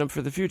sets something up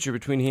for the future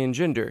between he and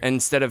Jinder,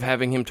 instead of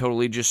having him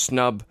totally just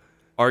snub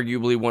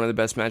arguably one of the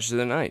best matches of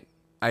the night.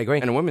 I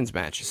agree. And a women's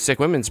match. Sick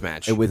women's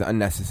match. It was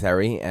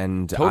unnecessary,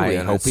 and totally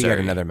I hope we get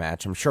another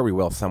match. I'm sure we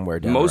will somewhere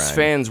down the line. Most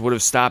fans would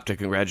have stopped to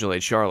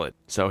congratulate Charlotte,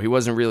 so he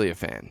wasn't really a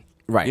fan.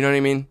 Right. You know what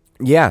I mean?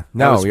 Yeah,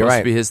 no, you're right. That was supposed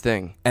to be his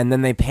thing. And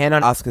then they pan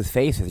on Asuka's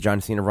face as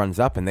John Cena runs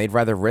up, and they'd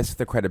rather risk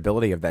the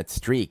credibility of that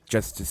streak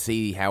just to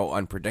see how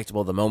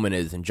unpredictable the moment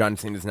is. And John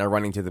Cena's now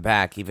running to the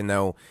back, even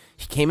though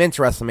he came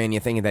into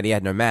WrestleMania thinking that he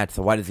had no match,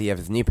 so why does he have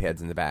his knee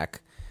pads in the back?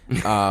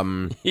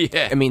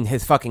 Yeah. I mean,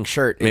 his fucking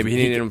shirt. Maybe he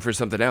needed them for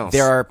something else.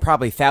 There are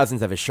probably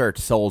thousands of his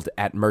shirts sold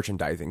at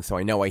merchandising, so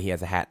I know why he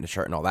has a hat and a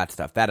shirt and all that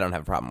stuff. That I don't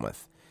have a problem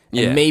with.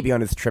 Yeah. And maybe on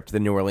his trip to the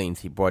New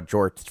Orleans, he bought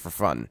jorts for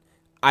fun.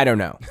 I don't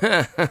know.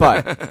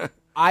 But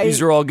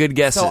these are all good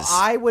guesses. So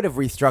I would have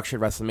restructured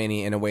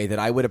WrestleMania in a way that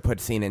I would have put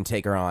Cena and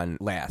Taker on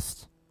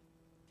last.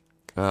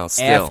 Oh,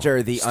 still.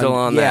 After the still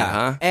on that,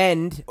 huh?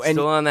 And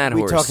still on that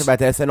we horse. talked about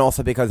this, and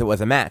also because it was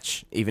a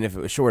match. Even if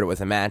it was short, it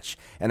was a match.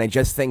 And I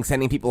just think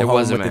sending people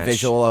home with the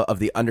visual of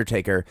the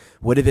Undertaker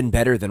would have been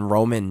better than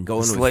Roman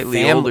going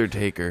slightly older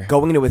Taker,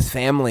 going to his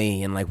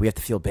family, and we have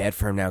to feel bad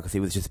for him now because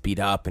he was just beat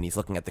up, and he's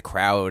looking at the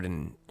crowd,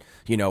 and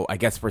I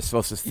guess we're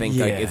supposed to think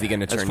is he going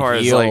to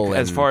turn heel?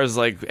 As far as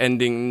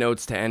ending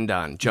notes to end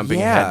on,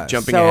 jumping ahead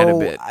a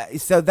bit.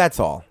 So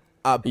that's all.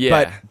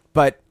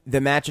 But the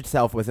match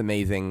itself was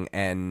amazing,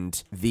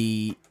 and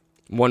the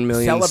 1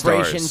 million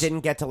celebration stars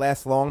didn't get to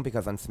last long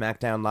because on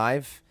SmackDown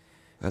Live,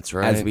 that's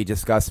right, as we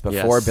discussed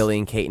before, yes. Billy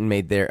and Peyton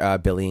made their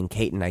Billy and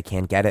Peyton. I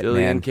can't get it,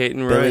 Billy man. And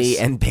Peyton Billy Royce.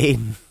 and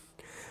Peyton.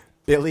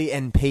 Billy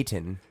and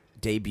Peyton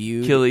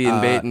debuted.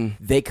 Killian Peyton.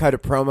 They cut a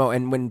promo,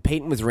 and when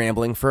Peyton was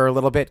rambling for a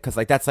little bit, because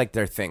that's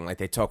their thing,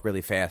 they talk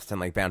really fast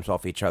and bounce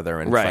off each other,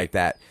 and it's like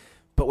that.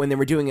 But when they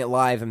were doing it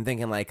live, I'm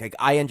thinking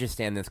I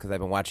understand this because I've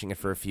been watching it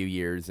for a few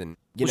years, and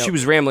she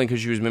was rambling because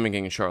she was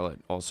mimicking Charlotte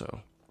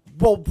also.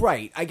 Well,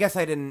 right. I guess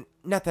I didn't.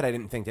 Not that I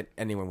didn't think that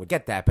anyone would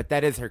get that, but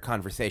that is her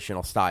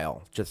conversational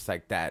style, just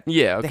like that.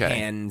 Yeah, okay. The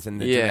hands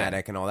and the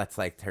dramatic and all, that's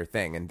her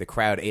thing. And the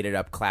crowd ate it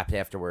up, clapped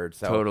afterwards.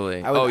 So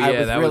totally. I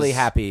was really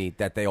happy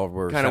that they all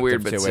were kind of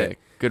weird, but sick.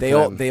 Good they for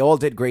all them. They all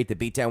did great. The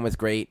beatdown was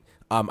great.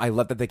 I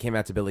love that they came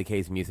out to Billy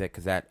Kay's music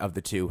because that of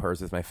the two,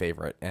 hers is my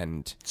favorite.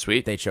 And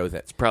sweet, they chose it.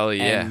 It's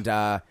probably And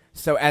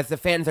so as the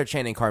fans are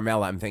chanting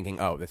Carmella, I'm thinking,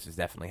 oh, this is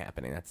definitely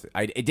happening.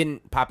 It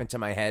didn't pop into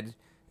my head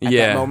at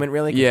that moment,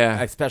 really.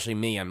 Especially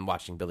me, I'm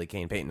watching Billy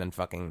Kay and Peyton on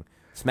fucking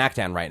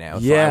SmackDown right now.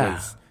 So I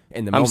was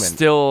in the moment. I'm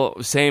still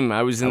same.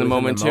 I was in the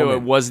moment too.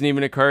 It wasn't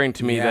even occurring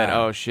to me that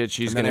oh shit,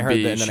 she's gonna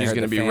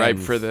be ripe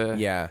for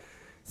the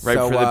for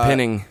the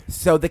pinning.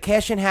 So the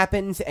cash-in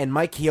happens, and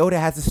Mike Chioda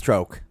has a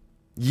stroke.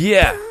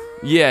 Yeah,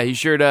 he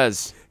sure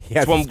does.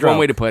 That's one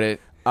way to put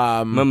it.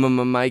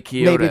 Mike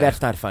Chioda. Maybe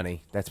that's not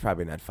funny. That's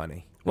probably not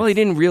funny. Well, he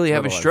didn't really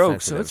have a little stroke,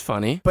 so insensitive. it's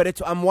funny.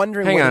 But I'm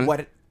wondering Hang on.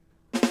 what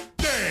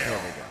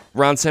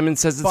Ron Simmons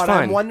says it's But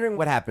fine. I'm wondering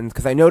what happens,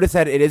 because I noticed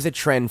that it is a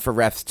trend for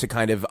refs to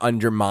kind of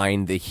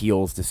undermine the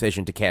heel's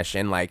decision to cash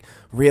in. Like,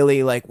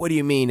 really? Like, what do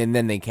you mean? And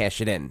then they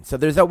cash it in. So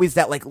there's always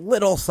that, like,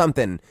 little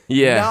something.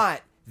 Yeah.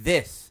 Not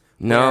this.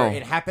 No. Where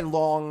it happened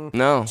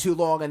too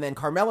long, and then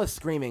Carmella's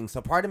screaming.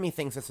 So part of me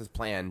thinks this is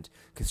planned,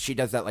 because she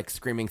does that, like,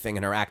 screaming thing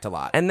in her act a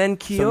lot. And then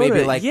Kyoto, So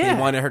maybe, like, yeah. they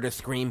wanted her to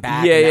scream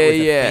back. Yeah, and that was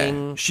a yeah.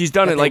 thing She's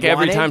done that it like they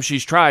every wanted. time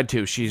she's tried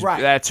to. She's Right.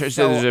 That's her.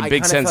 So So there's a I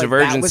big kinda sense feel of like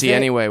that was urgency it.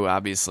 anyway.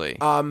 Obviously.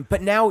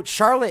 But now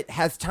Charlotte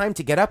has time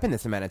to get up in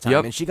this amount of time,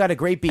 Yep. and she got a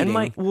great beating. And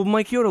Mike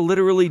Chioda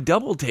literally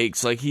double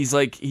takes.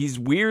 He's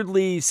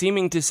weirdly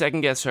seeming to second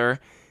guess her.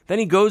 Then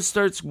he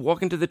starts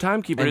walking to the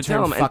timekeeper And to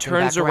tell turns him, and fucking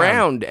turns back around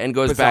around. and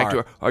goes back to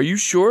Bizarre. her. Are you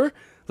sure?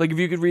 Like, if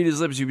you could read his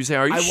lips, you'd be saying,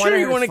 "Are you I sure wanted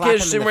you her want to to slap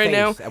kiss him in him the right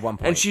now?" face at one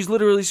point. And she's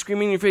literally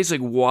screaming in your face, like,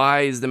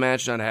 "Why is the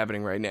match not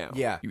happening right now?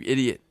 Yeah. You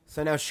idiot."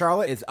 So now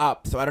Charlotte is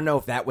up. So I don't know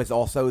if that was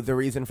also the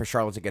reason for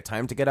Charlotte to get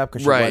time to get up,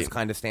 because she Right. was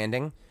kind of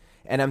standing.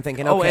 And I'm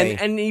thinking, Oh, okay.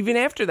 and even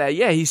after that,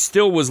 yeah, he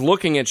still was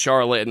looking at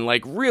Charlotte and,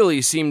 like,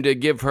 really seemed to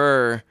give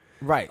her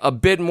Right. a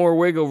bit more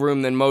wiggle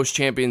room than most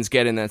champions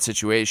get in that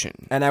situation.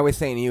 And I was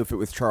saying to you, if it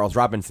was Charles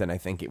Robinson, I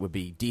think it would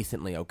be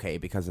decently okay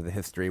because of the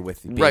history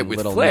with being Right, with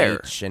Little Flair.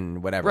 Nate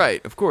and whatever.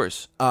 Right, of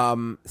course.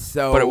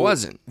 So, But it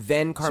wasn't.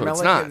 Then So it's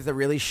Carmella not. gives a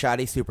really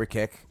shoddy super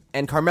kick.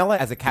 And Carmella,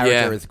 as a character,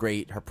 Yeah. is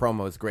great. Her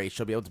promo is great.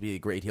 She'll be able to be a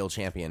great heel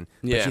champion.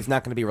 But Yeah. she's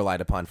not going to be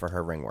relied upon for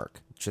her ring work.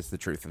 It's just the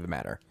truth of the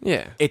matter.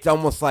 Yeah. It's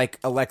almost like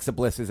Alexa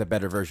Bliss is a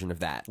better version of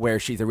that, where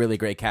she's a really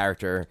great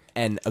character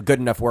and a good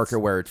enough worker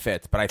where it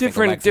fits. But I think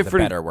Alexa's a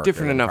better worker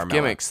different than enough Carmella.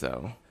 gimmicks,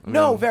 though.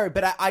 No, very.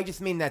 But I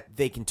just mean that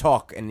they can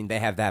talk and they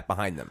have that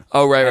behind them.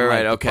 Oh, right, And,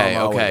 right, like, the okay, promo and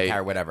the okay.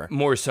 character, whatever.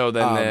 More so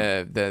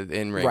than the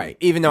in-ring. Right.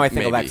 Even though I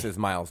think maybe. Alexa's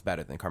miles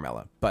better than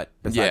Carmella. But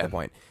beside Yeah. the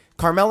point.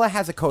 Carmella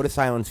has a Code of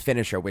Silence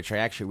finisher, which I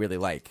actually really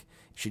like.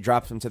 She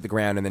drops him to the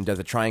ground and then does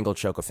a triangle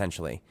choke,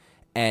 essentially.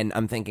 And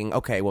I'm thinking,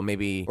 okay, well,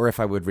 maybe, or if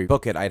I would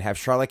rebook it, I'd have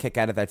Charlotte kick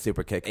out of that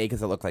super kick. A,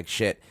 because it looked like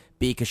shit.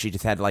 B, because she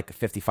just had like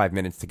 55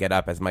 minutes to get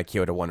up as Mike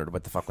Chioda wondered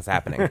what the fuck was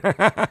happening.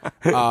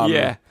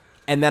 Yeah.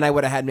 And then I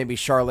would have had maybe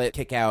Charlotte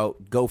kick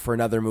out, go for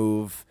another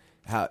move,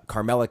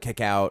 Carmella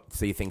kick out,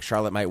 so you think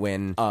Charlotte might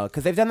win.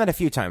 Because they've done that a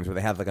few times where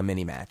they have like a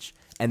mini match.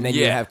 And then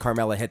you Yeah. have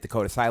Carmella hit the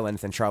Code of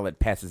Silence and Charlotte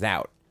passes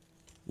out.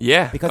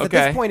 Yeah. Because okay.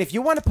 at this point, if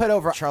you want to put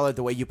over Charlotte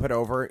the way you put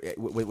over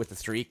with the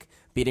streak,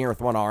 beating her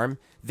with one arm,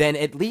 then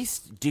at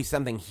least do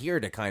something here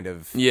to kind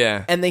of...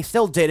 Yeah. And they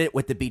still did it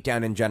with the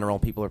beatdown in general,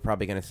 people are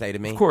probably going to say to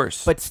me. Of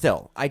course. But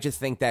still, I just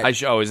think that... is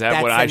that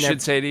that's what I in their-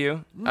 should say to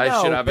you? No, I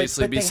should but-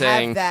 obviously but be they have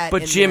saying, that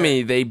but in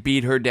Jimmy, their- they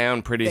beat her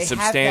down pretty They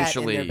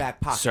substantially, have that in their back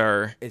pocket,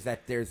 sir. Is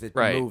that there's a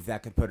Right. move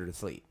that could put her to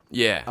sleep.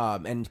 Yeah.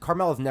 And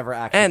Carmella's never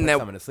actually And put that-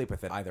 someone to sleep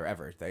with it either,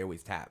 ever. They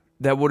always tap.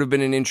 That would have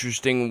been an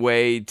interesting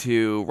way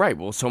to... Right,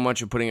 well, so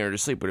much of putting her to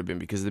sleep would have been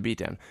because of the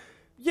beatdown.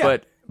 Yeah.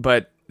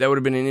 But that would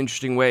have been an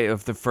interesting way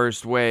of the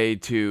first way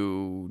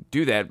to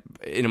do that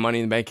in a Money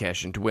in the Bank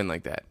cash-in to win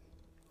like that.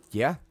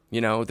 Yeah.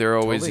 You know, it's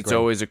agree.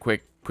 always a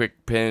quick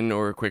pin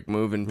or a quick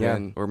move and Yeah.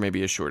 pin or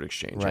maybe a short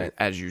exchange, Right.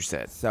 as you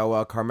said. So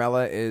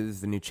Carmella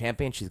is the new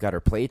champion. She's got her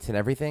plates and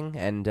everything.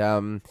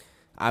 And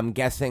I'm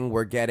guessing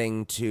we're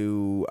getting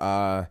to,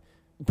 a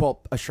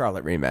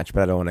Charlotte rematch,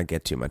 but I don't want to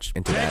get too much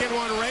into that. Taking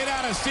one right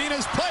out of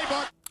Cena's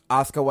playbook.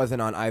 Asuka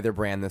wasn't on either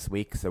brand this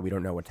week, so we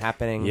don't know what's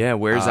happening. Yeah,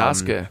 where's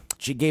Asuka?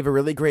 She gave a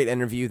really great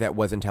interview that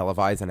wasn't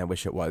televised, and I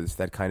wish it was.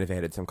 That kind of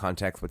added some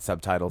context with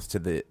subtitles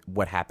to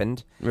what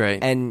happened. Right.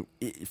 And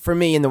for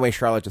me, in the way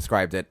Charlotte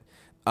described it,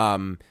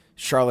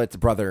 Charlotte's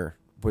brother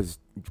was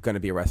going to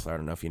be a wrestler. I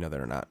don't know if you know that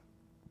or not.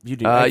 You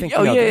do. I think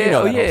you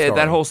know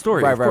that whole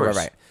story. Right, of right, course.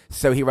 right.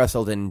 So he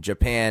wrestled in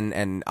Japan,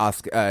 and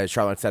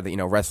Charlotte said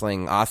that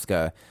wrestling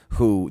Asuka,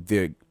 who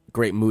the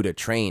great Muta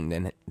trained,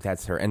 and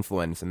that's her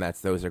influence, and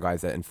those are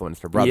guys that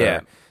influenced her brother. Yeah.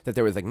 That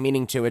there was like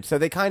meaning to it. So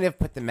they kind of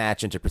put the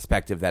match into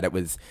perspective that it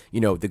was,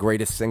 the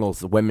greatest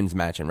singles women's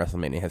match in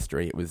WrestleMania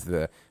history. It was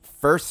the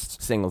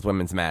first singles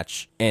women's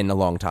match in a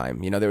long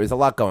time. There was a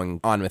lot going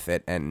on with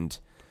it, and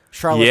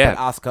Charlotte put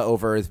Asuka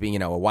over as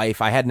being, a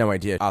wife. I had no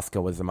idea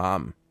Asuka was a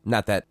mom.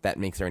 Not that that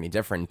makes her any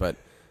different, but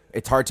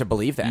it's hard to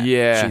believe that.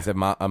 Yeah, she's a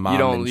mom.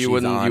 You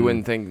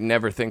wouldn't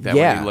never think that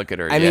when you look at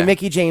her. I mean,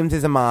 Mickie James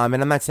is a mom,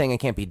 and I'm not saying it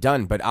can't be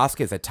done, but Asuka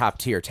is a top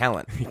tier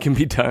talent. It can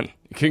be done.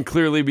 It can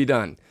clearly be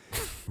done.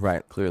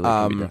 Right, clearly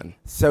can be done.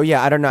 So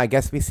yeah, I don't know. I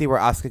guess we see where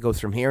Asuka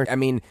goes from here. I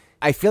mean,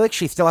 I feel like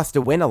she still has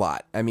to win a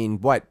lot. I mean,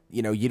 what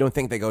you don't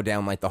think they go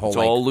down like the whole It's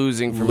all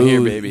losing from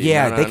here, baby.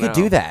 Yeah, No, they could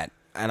do that,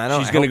 and I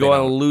don't. She's going to go on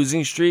a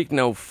losing streak?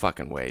 No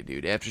fucking way,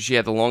 dude. After she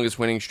had the longest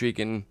winning streak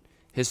in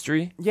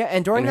history. Yeah,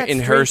 and during that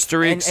streak, her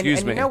streak, and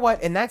you know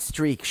what? In that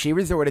streak, she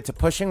resorted to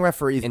pushing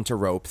referees into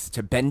ropes,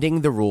 to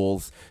bending the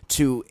rules,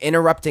 to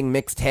interrupting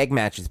mixed tag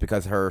matches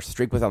because her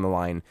streak was on the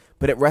line.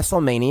 But at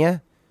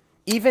WrestleMania,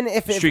 even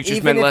if streak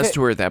just meant less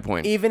to her at that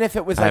point. Even if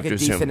it was like a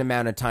decent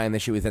amount of time that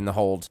she was in the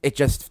hold, it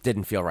just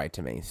didn't feel right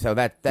to me. So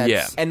that's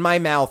yeah. And my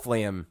mouth,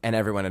 Liam, and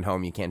everyone at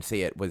home, you can't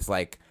see it, was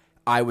like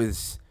I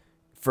was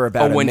for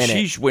about a when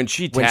minute. when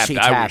she tapped,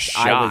 I was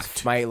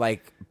shocked. My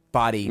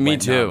body. Me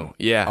went too. numb,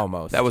 Yeah,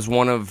 almost. That was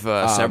one of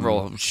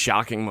several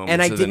shocking moments.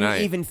 And I of the didn't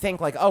night. even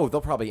think like, oh,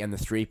 they'll probably end the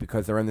streak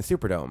because they're in the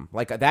Superdome.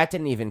 Like that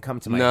didn't even come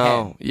to my head.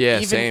 No, yeah,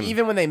 even, same.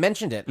 Even when they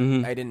mentioned it,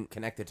 I didn't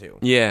connect it to.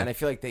 Yeah. And I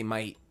feel like they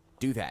might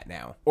do that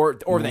now, or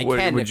they what,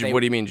 can. What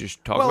do you mean?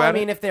 Just talk about it? Well, I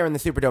mean, if they're in the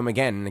Superdome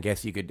again, I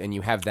guess you could, and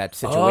you have that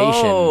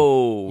situation.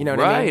 Oh, you know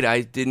what right. I mean?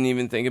 I didn't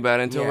even think about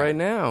it until Yeah. right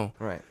now.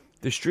 Right.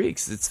 The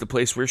streaks. It's the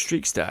place where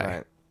streaks die.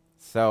 Right.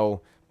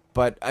 So,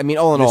 but I mean,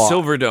 all in The all,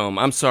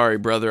 Silverdome. I'm sorry,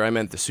 brother. I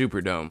meant the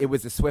Superdome. it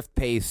was a swift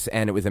pace,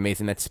 and it was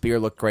amazing. That spear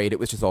looked great. It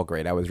was just all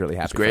great. I was really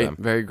happy Great. for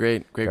them. Very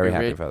great. Very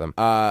happy great. for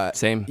them.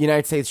 Same.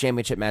 United States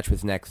Championship match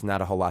was next.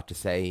 Not a whole lot to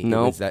say.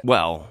 No. It was at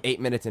Well, 8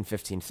 minutes and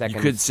 15 seconds.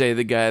 you could say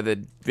the guy that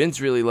Vince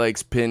really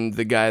likes pinned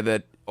the guy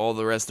that all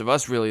the rest of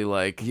us really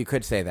like. You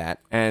could say that.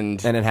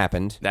 And it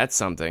happened. that's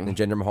something. And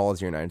Jinder Mahal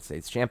is your United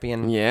States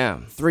champion.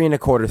 Yeah. 3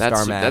 1/4 star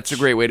That's match. that's a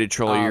great way to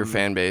troll your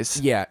fan base.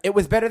 Yeah, it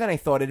was better than I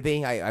thought it'd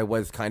be. I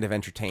was kind of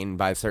entertained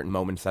by certain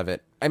moments of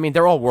it. I mean,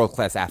 they're all world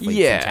class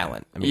athletes and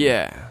talent. I mean,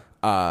 yeah.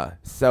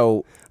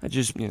 So I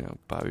just,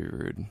 Bobby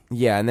Roode.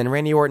 yeah, and then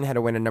Randy Orton had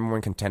to win a number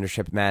 1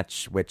 contendership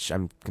match, which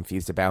I'm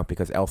confused about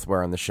because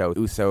elsewhere on the show,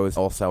 Usos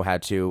also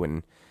had to,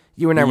 and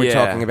you and I were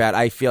talking about.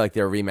 I feel like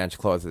there are rematch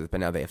clauses, but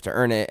now they have to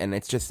earn it, and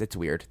it's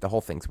weird. The whole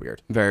thing's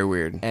weird. Very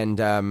weird. And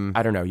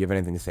I don't know. You have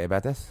anything to say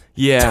about this?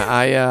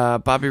 Yeah,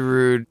 Bobby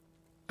Roode.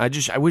 I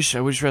wish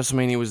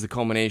WrestleMania was the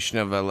culmination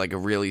of a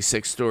really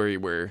sick story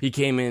where he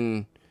came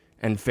in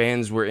and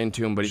fans were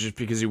into him, but it's just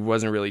because he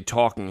wasn't really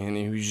talking and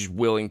he was just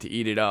willing to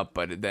eat it up.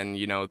 But then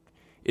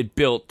it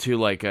built to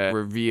like a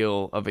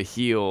reveal of a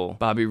heel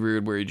Bobby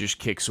Roode where he just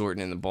kicks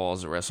Orton in the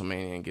balls at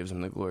WrestleMania and gives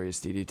him the glorious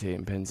DDT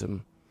and pins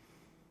him.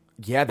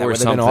 Yeah, that Or would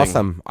have been something.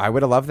 awesome. I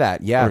would have loved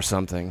that. Yeah, Or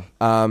something.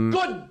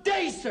 Good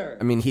day, sir.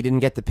 I mean, he didn't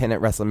get the pin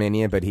at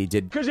WrestleMania, but he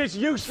did. Because it's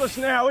useless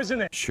now,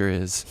 isn't it? Sure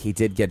is. He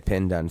did get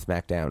pinned on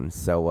SmackDown.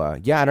 So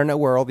yeah, I don't know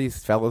where all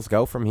these fellas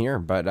go from here,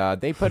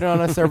 but they put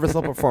on a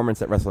serviceable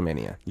performance at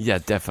WrestleMania. Yeah,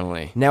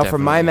 definitely. Now, for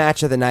my Definitely.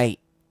 match of the night,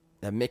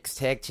 the mixed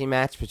tag team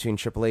match between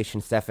Triple H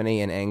and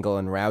Stephanie and Angle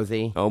and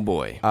Rousey. Oh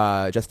boy.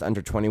 Just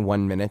under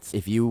 21 minutes.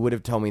 If you would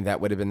have told me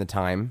that would have been the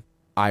time,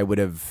 I would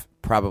have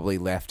probably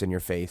laughed in your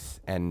face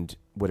and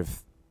would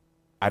have.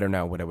 I don't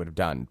know what I would have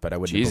done, but I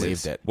wouldn't have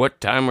believed it. What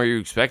time were you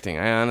expecting?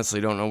 I honestly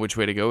don't know which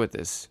way to go with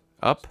this.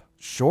 Up?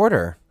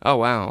 Shorter. Oh,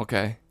 wow.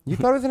 Okay. You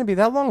thought it was going to be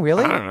that long,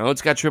 really? I don't know.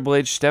 It's got Triple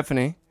H,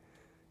 Stephanie.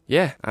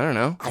 Yeah, I don't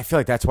know. I feel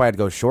like that's why I'd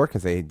go short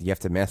because you have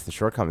to mask the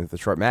shortcomings of the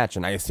short match,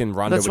 and I assume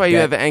Ronda. That's would why you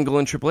get- have Angle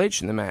and Triple H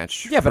in the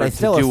match. Yeah, but for- I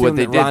still to do assume what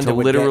they that did Ronda to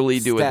would literally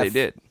get do what they Steph.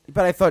 did.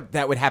 But I thought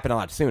that would happen a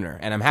lot sooner,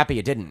 and I'm happy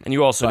it didn't. And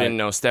you also But didn't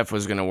know Steph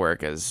was going to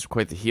work as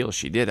quite the heel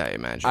she did, I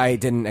imagine. I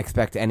didn't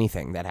expect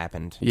anything that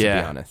happened. To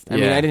Yeah, be honest, I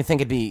mean, yeah. I didn't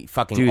think it'd be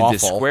fucking Dude, awful. the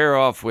square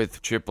off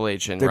with Triple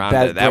H and The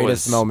Ronda, that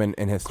greatest was moment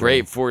in history.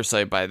 great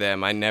foresight by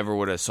them. I never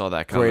would have saw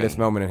that coming. Greatest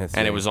moment in history.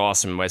 And it was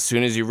awesome. As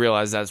soon as you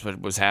realize that's what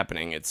was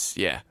happening, it's,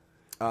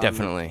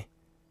 definitely.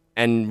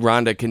 And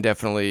Ronda can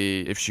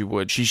definitely, if she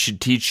would, she should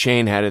teach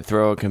Shane how to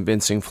throw a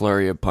convincing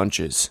flurry of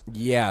punches.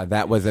 Yeah,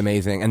 that was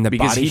amazing, and the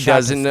Because body he shot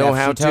doesn't to know Steph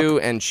how she took. to,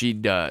 and she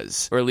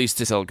does. Or at least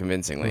to sell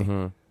convincingly.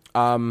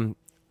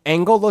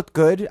 Angle looked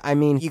good. I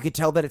mean, you could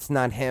tell that it's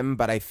not him,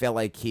 but I feel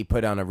like he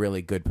put on a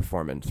really good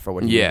performance for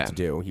what he Yeah. needed to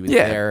do. He was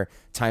Yeah. there,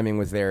 timing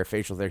was there,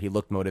 facials there. He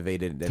looked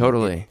motivated. And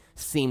Totally. it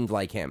seemed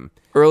like him.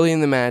 Early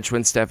in the match,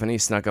 when Stephanie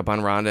snuck up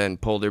on Ronda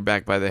and pulled her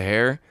back by the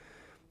hair,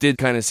 did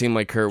kind of seem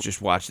like her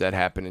just watched that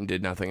happen and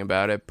did nothing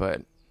about it.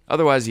 But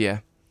otherwise, yeah.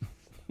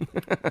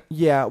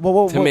 Yeah.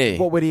 Well, To me.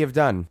 what would he have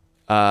done?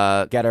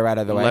 Get her out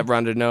of the way. Let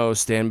Ronda know,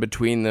 stand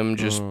between them,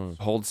 just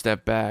hold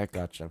step back.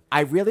 Gotcha.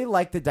 I really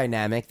like the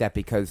dynamic that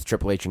because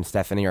Triple H and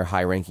Stephanie are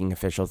high-ranking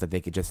officials, that they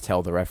could just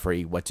tell the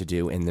referee what to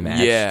do in the match.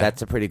 Yeah.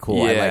 That's a pretty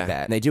cool. I Yeah. like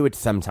that. And they do it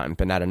sometimes,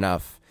 but not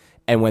enough.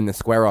 And when the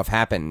square off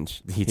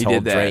happened, he told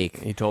did that. Drake.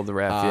 He told the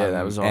ref. Yeah,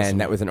 that was awesome.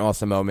 And that was an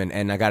awesome moment.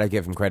 And I got to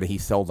give him credit. He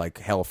sold like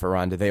hell for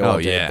Ronda. They all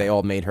did. yeah. They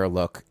all made her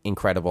look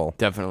incredible.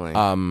 Definitely.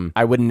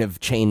 I wouldn't have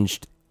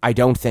changed, I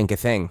don't think, a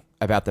thing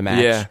about the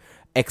match. Yeah.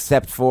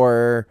 Except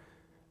for,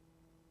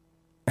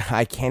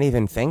 I can't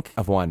even think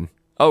of one.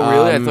 oh,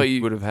 really? I thought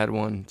you would have had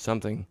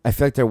something. I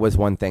feel like there was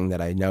one thing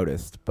that I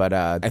noticed, but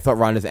I thought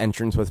Ronda's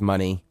entrance was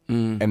money.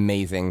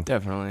 Amazing.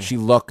 Definitely. She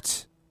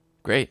looked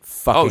Great.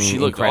 fucking she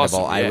looked incredible.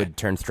 awesome. I yeah. would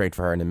turn straight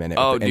for her in a minute.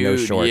 Oh, in dude.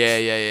 those shorts.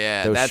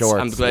 Yeah. Those I'm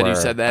shorts glad you were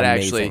said that,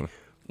 amazing. actually.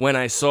 When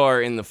I saw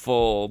her in the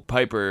full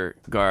Piper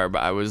garb,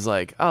 I was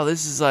like, oh,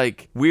 this is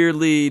like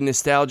weirdly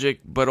nostalgic,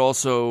 but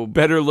also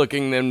better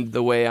looking than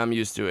the way I'm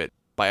used to it.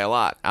 By a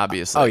lot,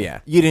 obviously. Oh,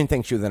 yeah. You didn't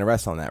think she was going to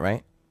wrestle in that,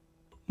 right?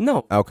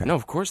 No. Okay. No,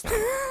 of course not.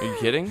 Are you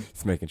kidding?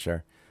 Just making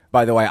sure.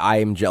 By the way, I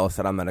am jealous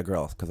that I'm not a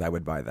girl because I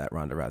would buy that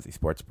Ronda Rousey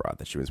sports bra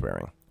that she was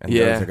wearing. And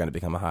Yeah. those are going to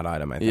become a hot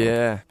item, I think.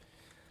 Yeah.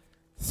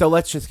 So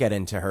let's just get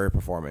into her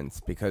performance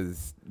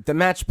because the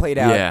match played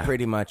out Yeah.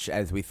 pretty much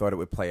as we thought it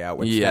would play out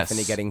with Yes.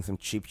 Stephanie getting some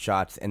cheap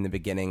shots in the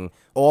beginning,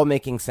 all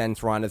making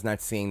sense. Ronda's not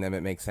seeing them.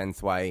 It makes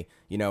sense why,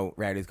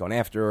 Rowdy's going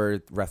after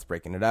her, ref's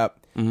breaking it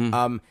up.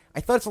 I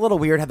thought it's a little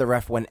weird how the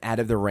ref went out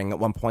of the ring at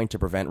one point to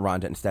prevent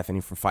Ronda and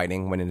Stephanie from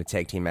fighting when in a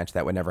tag team match.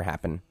 That would never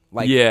happen.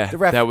 The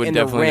ref that would in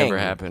definitely the ring, never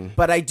happen.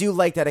 But I do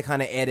like that it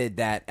kind of added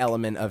that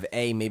element of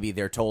A, maybe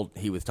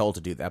he was told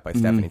to do that by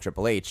Stephanie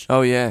Triple H.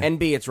 Oh, yeah. And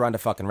B, it's Ronda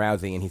fucking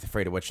Rousey and he's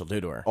afraid of what she'll do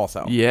to her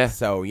also. Yeah.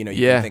 So, you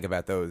can think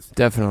about those.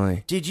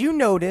 Definitely. Did you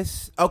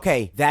notice?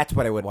 Okay, that's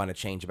what I would want to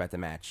change about the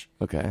match.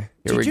 Okay.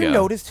 Did you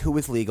notice who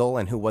was legal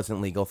and who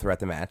wasn't legal throughout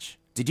the match?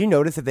 Did you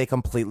notice that they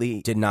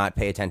completely did not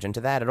pay attention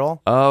to that at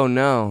all? Oh,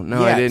 no,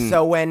 I didn't.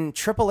 So when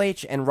Triple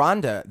H and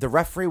Ronda, the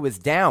referee was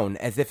down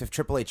as if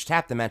Triple H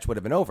tapped, the match would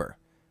have been over.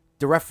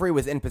 The referee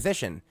was in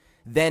position.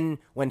 Then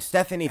when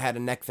Stephanie had a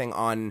neck thing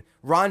on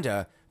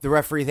Ronda, the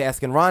referee's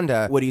asking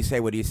Ronda, what do you say,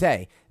 what do you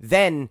say?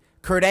 Then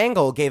Kurt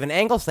Angle gave an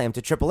angle slam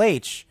to Triple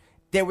H.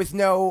 There was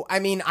no, I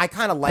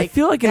kind of like I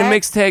feel like that. in a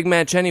mixed tag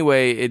match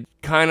anyway, it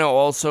kind of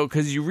also,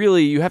 because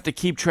you have to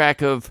keep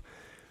track of.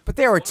 But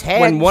there were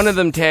tags. When one of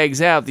them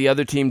tags out, the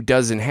other team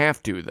doesn't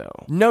have to,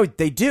 though. No,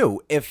 they do.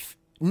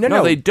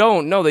 No, they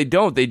don't. No, they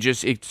don't.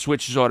 It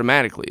switches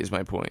automatically, is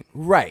my point.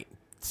 Right.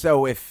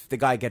 So if the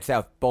guy gets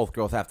out, both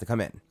girls have to come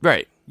in.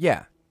 Right.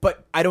 Yeah.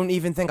 But I don't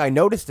even think I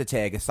noticed a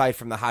tag, aside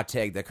from the hot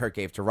tag that Kurt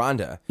gave to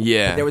Ronda.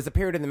 Yeah. But there was a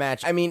period in the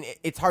match.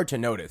 It's hard to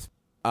notice.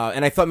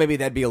 And I thought maybe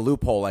that'd be a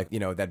loophole,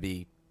 that'd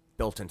be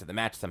built into the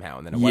match somehow.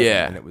 And then it wasn't.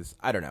 Yeah. And it was,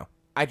 I don't know.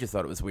 I just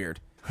thought it was weird.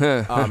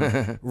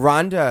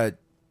 Ronda,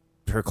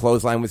 her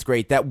clothesline was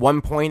great. That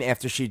one point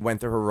after she went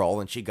through her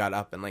roll and she got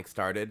up and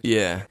started.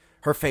 Yeah.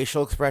 Her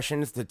facial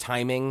expressions, the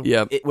timing.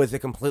 Yep. It was a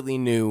completely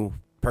new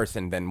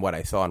person than what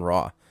I saw on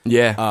Raw.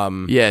 Yeah.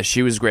 Yeah,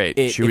 she was great.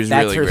 She was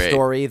really great. That's her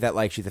story,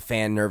 that she's a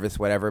fan, nervous,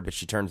 whatever, but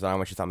she turns on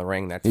when she's on the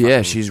ring. That's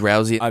she's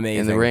Rousey amazing.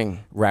 In the ring.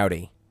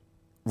 Rousey.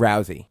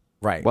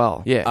 Right.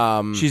 Well,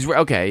 yeah. She's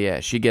okay, yeah.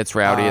 She gets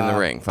rowdy in the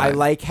ring. Fine. I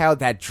like how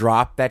that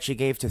drop that she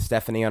gave to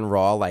Stephanie on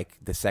Raw,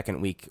 the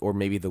second week or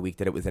maybe the week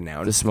that it was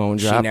announced. The Samoan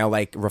drop. She now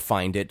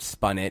refined it,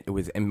 spun it. It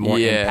was more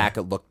impact.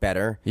 It looked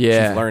better.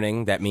 Yeah. She's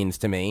learning. That means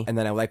to me. And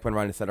then I like when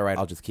Ronda said, "All right,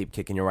 I'll just keep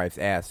kicking your wife's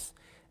ass."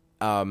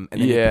 And then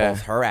he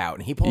pulls her out,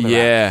 and he pulled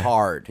her out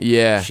hard.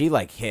 Yeah. She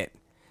hit.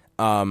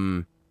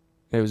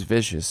 It was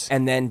vicious.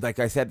 And then, like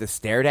I said, the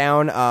stare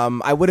down,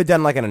 I would have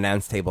done an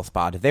announce table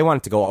spot. If they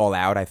wanted to go all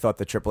out, I thought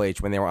the Triple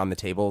H, when they were on the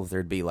tables,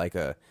 there'd be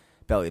a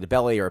belly to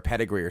belly or a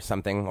pedigree or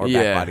something, or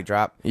back body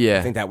drop. Yeah.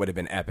 I think that would have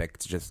been epic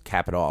to just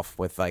cap it off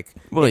with it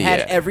had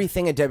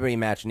everything a WWE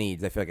match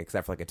needs, I feel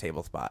except for a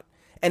table spot.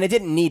 And it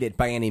didn't need it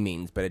by any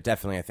means, but it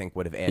definitely, I think,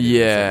 would have added at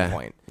a certain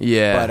point.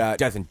 Yeah. But it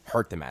doesn't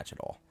hurt the match at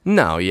all.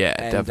 No, yeah,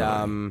 And,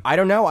 definitely. I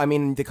don't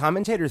know. The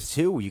commentators,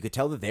 too, you could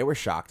tell that they were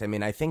shocked.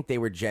 I think they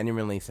were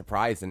genuinely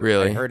surprised, and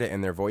really? I heard it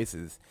in their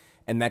voices.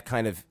 And that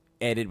kind of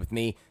added with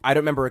me. I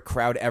don't remember a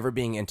crowd ever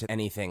being into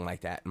anything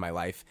like that in my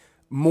life.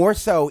 More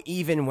so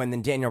even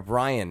when Daniel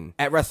Bryan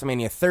at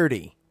WrestleMania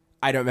 30.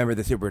 I don't remember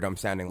the Superdome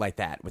sounding like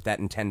that, with that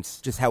intense,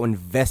 just how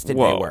invested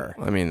they were.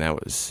 That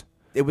was...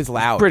 It was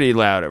loud. Pretty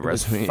loud at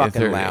WrestleMania.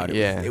 Fucking 30. loud.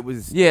 Yeah. It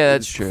was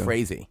that's true.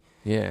 Crazy.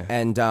 Yeah.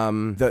 And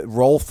the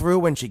roll through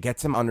when she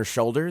gets him on her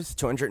shoulders,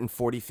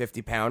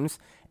 50 pounds,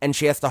 and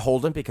she has to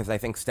hold him because I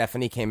think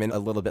Stephanie came in a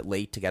little bit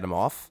late to get him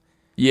off.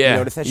 Yeah. You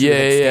notice that she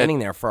was standing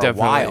there for a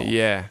while.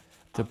 Yeah.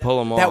 To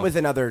pull him off. That was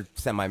another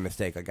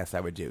semi-mistake I guess I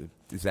would do.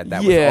 Is that was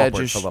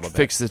awkward just for a little bit.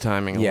 Fix the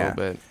timing a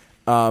little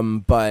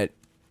bit. But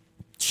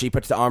she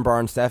puts the armbar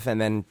on Steph and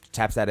then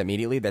taps that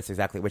immediately. That's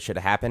exactly what should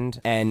have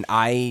happened. And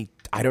I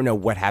don't know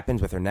what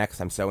happens with her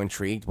next. I'm so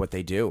intrigued what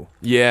they do.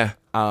 Yeah.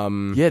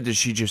 Does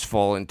she just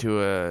fall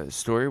into a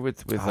story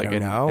with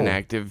an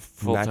active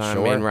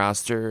full-time main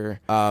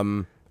roster?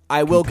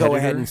 I will go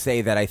ahead and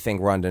say that I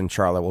think Ronda and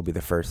Charlotte will be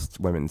the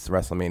first women's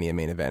WrestleMania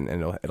main event,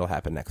 and it'll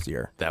happen next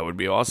year. That would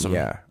be awesome.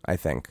 Yeah, I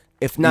think.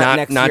 If not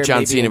next year, not John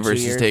maybe Cena in 2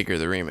 versus years. Taker,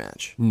 the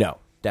rematch. No,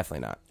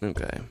 definitely not.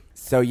 Okay.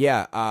 So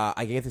yeah,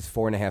 I gave this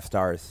 4.5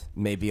 stars.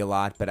 Maybe a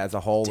lot, but as a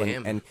whole,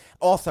 and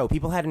also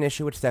people had an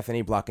issue with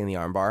Stephanie blocking the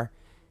armbar.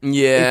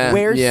 Yeah, if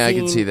we're I seeing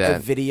can see that. a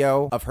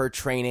video of her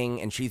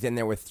training and she's in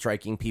there with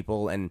striking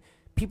people, and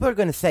people are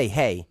going to say,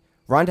 "Hey,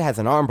 Ronda has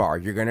an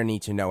armbar. You're going to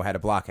need to know how to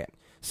block it."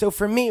 So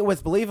for me, it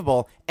was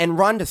believable, and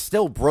Ronda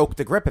still broke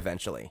the grip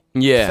eventually.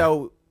 Yeah.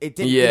 So it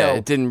didn't. Yeah,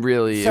 it didn't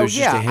really. So it was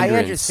just a I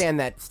hindrance. understand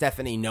that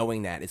Stephanie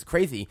knowing that is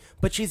crazy,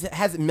 but she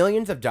has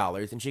millions of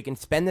dollars and she can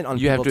spend it on.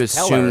 You people have to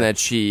tell assume her that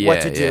she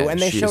what to do, and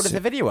they she showed us a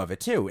video of it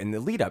too in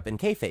the lead up in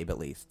kayfabe at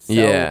least. So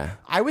Yeah.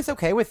 I was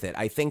okay with it.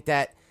 I think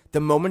that the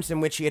moments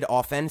in which she had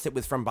offense, it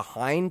was from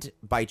behind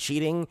by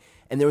cheating,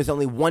 and there was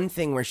only one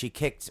thing where she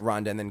kicked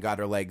Ronda and then got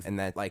her legs in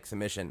that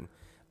submission.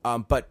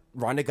 But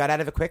Ronda got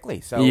out of it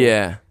quickly. So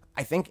yeah.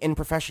 I think in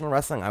professional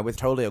wrestling, I was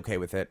totally okay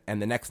with it,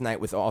 and the next night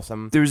was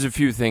awesome. There was a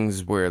few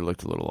things where it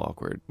looked a little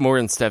awkward. More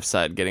in Steph's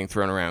side, getting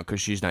thrown around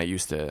because she's not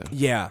used to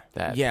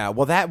that. Yeah,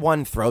 well, that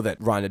one throw that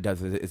Ronda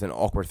does is an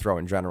awkward throw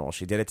in general.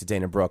 She did it to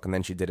Dana Brooke, and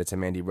then she did it to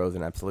Mandy Rose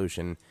in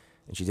Absolution,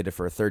 and she did it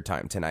for a third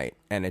time tonight.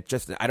 And it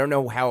just, I don't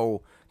know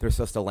how they're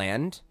supposed to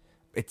land.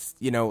 It's,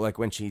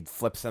 when she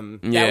flips them.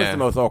 That was the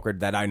most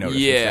awkward that I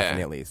noticed.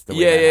 Stephanie, at least.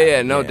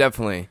 Yeah. No,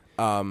 definitely.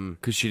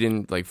 Because she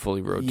didn't, like,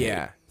 fully rotate.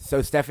 Yeah.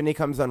 So Stephanie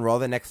comes on Raw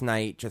the next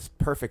night, just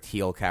perfect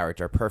heel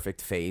character,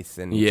 perfect face,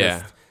 and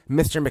just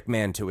Mr.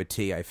 McMahon to a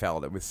T, I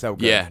felt. It was so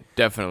good. Yeah,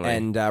 definitely.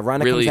 And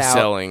Ronda really comes out.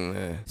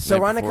 Selling. So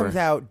Ronda comes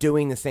out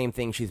doing the same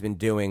thing she's been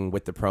doing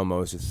with the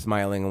promos, just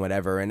smiling and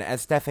whatever. And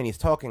as Stephanie's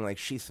talking, like,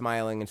 she's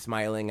smiling,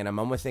 and I'm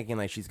almost thinking,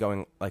 like, she's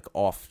going, like,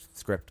 off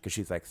script because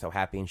she's, like, so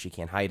happy and she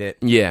can't hide it.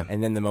 Yeah.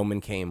 And then the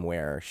moment came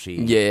where she...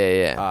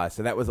 Yeah.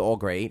 So that was all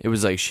great. It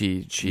was like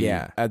she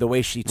the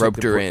way she took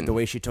roped her in. The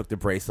way she took the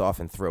brace off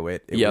and threw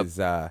it. It was...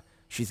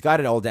 she's got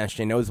it all down.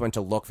 She knows when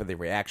to look for the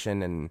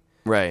reaction, and...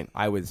 Right.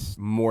 I was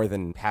more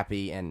than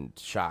happy and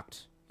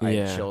shocked. I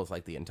had chills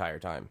like the entire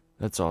time.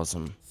 That's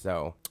awesome.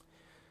 So,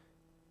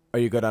 are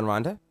you good on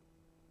Ronda?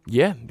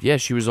 Yeah,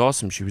 she was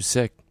awesome. She was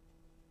sick.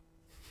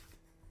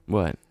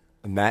 What?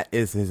 And that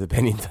is his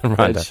opinions on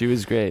Ronda. She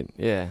was great.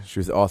 Yeah. She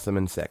was awesome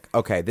and sick.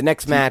 Okay, the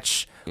next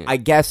match, I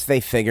guess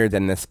they figured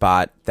in this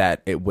spot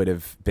that it would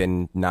have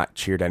been not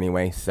cheered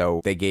anyway,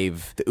 so they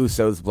gave the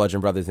Usos, Bludgeon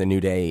Brothers, and New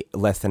Day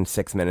less than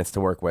 6 minutes to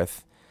work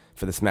with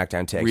for the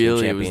SmackDown Tag Team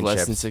Championships. Really? It was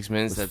less than 6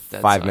 minutes? That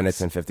 5 sucks.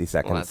 minutes and 50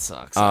 seconds. Well, that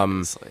sucks,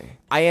 obviously.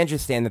 I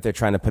understand that they're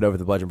trying to put over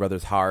the Bludgeon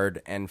Brothers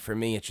hard, and for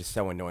me, it's just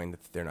so annoying that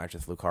they're not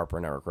just Luke Harper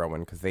and Eric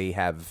Rowan, because they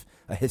have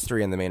a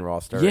history in the main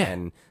roster,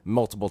 and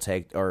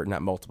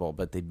not multiple,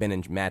 but they've been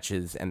in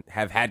matches and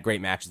have had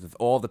great matches with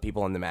all the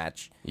people in the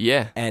match.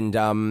 Yeah. And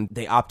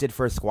they opted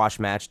for a squash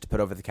match to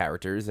put over the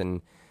characters,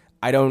 and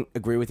I don't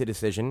agree with the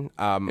decision.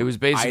 It was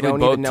basically I don't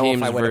both even know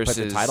teams if I would have versus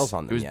put the titles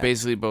on them. It was yet.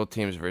 basically both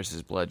teams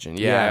versus Bludgeon.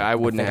 Yeah, I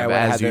wouldn't have,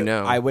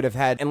 I would have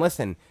had. And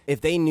listen,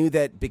 if they knew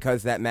that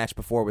because that match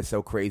before was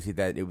so crazy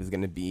that it was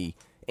going to be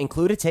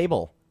include a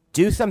table,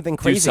 do something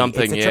crazy. Do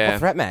something, it's a triple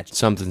threat match.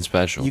 Something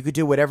special. You could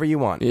do whatever you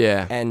want.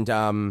 Yeah.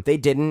 And they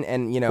didn't,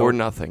 and or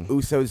nothing.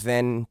 Usos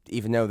then,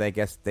 even though they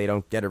guess they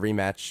don't get a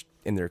rematch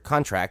in their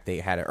contract, they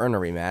had to earn a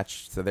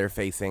rematch, so they're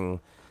facing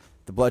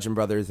the Bludgeon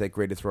Brothers at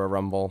Greatest Royal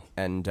Rumble,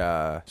 and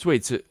right.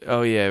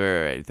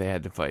 They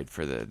had to fight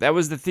for that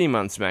was the theme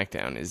on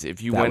SmackDown, is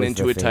if you went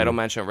into a title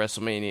match on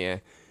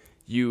WrestleMania,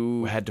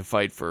 you had to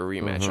fight for a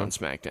rematch on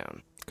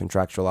SmackDown.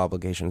 Contractual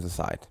obligations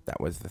aside,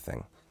 that was the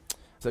thing.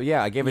 So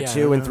yeah, I gave it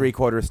 2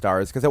 3/4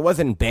 stars, because it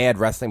wasn't bad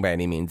wrestling by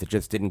any means, it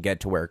just didn't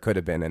get to where it could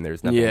have been, and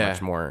there's nothing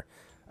much more.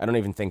 I don't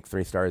even think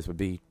 3 stars would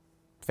be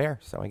fair,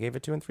 so I gave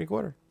it 2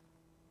 3/4.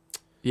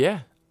 Yeah.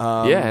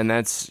 And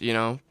that's,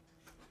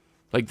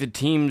 like the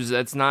teams,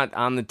 that's not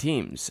on the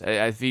teams.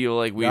 I feel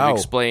like you've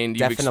explained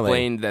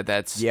that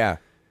that's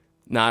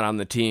not on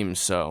the teams,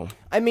 so.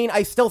 I mean,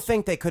 I still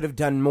think they could have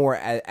done more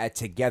at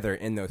together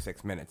in those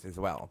 6 minutes as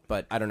well,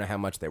 but I don't know how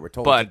much they were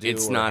told to do. But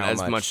it's not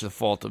as much the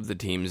fault of the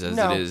teams as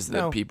it is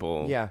the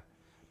people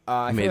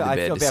I made feel, the bad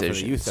I feel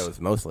decisions. bad for the Usos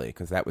mostly,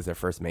 because that was their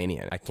first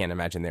Mania. I can't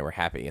imagine they were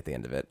happy at the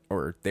end of it,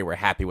 or they were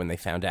happy when they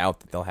found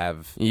out that they'll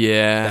have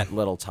that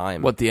little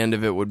time. What the end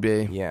of it would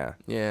be. Yeah.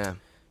 Yeah.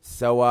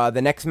 So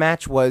the next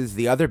match was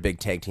the other big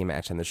tag team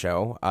match on the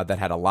show that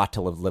had a lot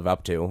to live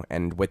up to,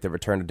 and with the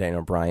return of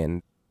Daniel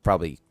Bryan,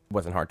 probably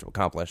wasn't hard to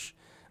accomplish.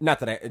 Not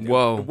that it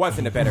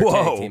wasn't a better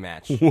tag team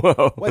match.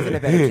 Wasn't a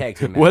better tag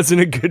team match.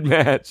 Wasn't a good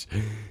match.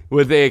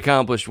 What they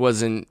accomplished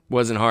wasn't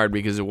hard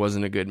because it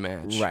wasn't a good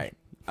match. Right.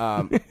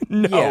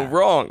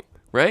 Wrong.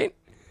 Right?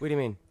 What do you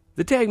mean?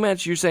 The tag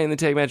match, you're saying the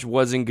tag match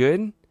wasn't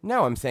good?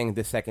 No, I'm saying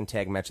the second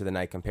tag match of the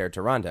night compared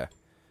to Ronda.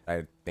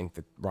 I think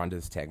that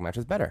Ronda's tag match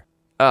is better.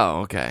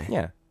 Oh, okay.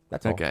 Yeah,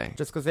 that's all. Okay.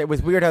 Just because it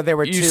was weird how there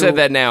were You said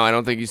that now. I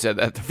don't think you said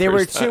that the first time. There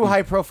were 2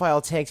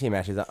 high-profile tag team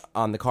matches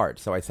on the card,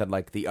 so I said,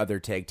 like, the other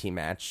tag team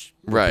match.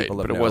 Right,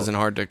 but it wasn't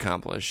hard to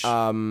accomplish.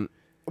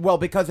 Well,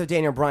 because of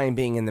Daniel Bryan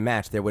being in the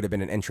match, there would have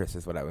been an interest,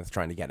 is what I was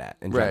trying to get at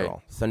in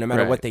general. So no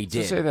matter what they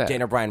did,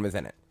 Daniel Bryan was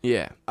in it.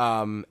 Yeah.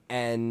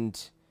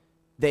 And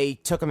they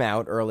took him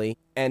out early,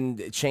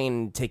 and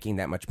Shane taking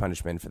that much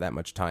punishment for that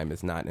much time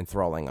is not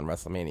enthralling on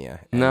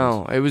WrestleMania. And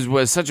no, it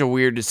was such a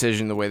weird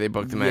decision the way they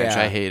booked the match.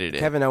 I hated it.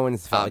 Kevin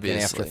Owens felt like an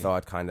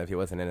afterthought, kind of. He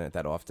wasn't in it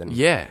that often.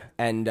 Yeah.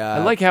 And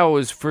I like how it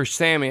was for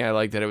Sammy. I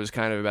like that it was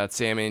kind of about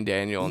Sammy and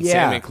Daniel, and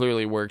Sammy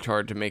clearly worked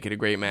hard to make it a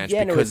great match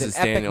because it's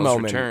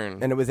Daniel's return.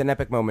 And it was an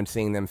epic moment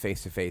seeing them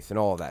face to face and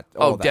all of that.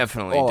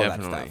 Definitely.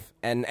 That stuff.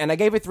 And I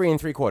gave it 3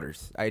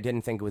 3/4. I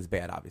didn't think it was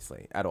bad,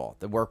 obviously, at all.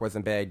 The work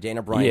wasn't bad.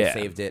 Daniel Bryan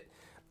saved it.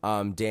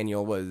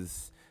 Daniel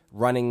was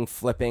running,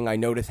 flipping. I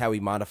noticed how he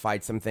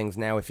modified some things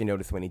now. If you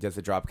notice when he does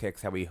the drop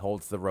kicks, how he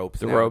holds the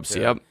ropes.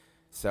 Yep.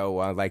 So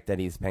I like that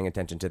he's paying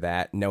attention to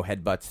that. No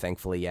headbutts,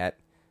 thankfully, yet.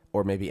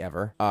 Or maybe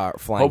ever.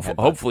 Flying headbutts.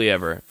 Hopefully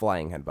ever.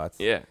 Flying headbutts.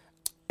 Yeah.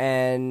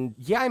 And,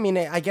 I mean,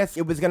 I guess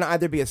it was going to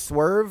either be a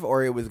swerve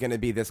or it was going to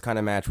be this kind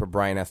of match where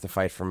Bryan has to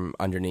fight from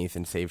underneath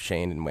and save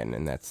Shane and win.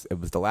 And it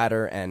was the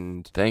latter,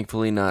 and...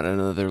 Thankfully, not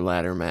another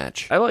ladder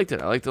match. I liked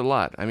it. I liked it a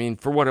lot. I mean,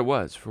 for what it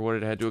was, for what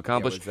it had to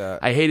accomplish.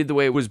 I hated the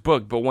way it was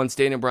booked, but once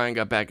Daniel Bryan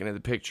got back into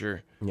the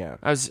picture,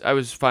 I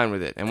was fine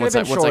with it. And once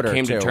I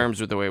came to terms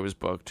with the way it was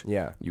booked,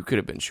 you could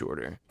have been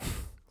shorter.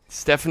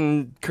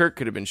 Stephen Kirk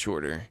could have been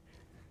shorter.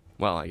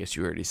 Well, I guess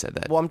you already said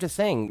that. Well, I'm just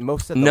saying,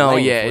 most of the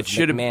length was it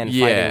should have McMahon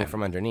fighting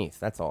from underneath.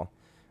 That's all.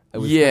 It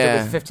was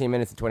 15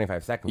 minutes and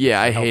 25 seconds.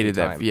 Yeah, I hated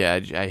that. Time. Yeah,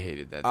 I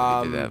hated that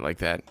they did that like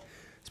that.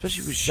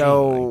 Especially with Shane.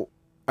 So,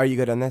 are you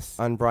good on this,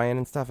 on Brian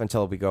and stuff,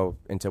 until we go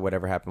into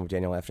whatever happened with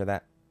Daniel after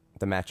that?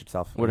 The match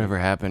itself? Whatever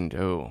happened?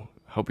 Oh,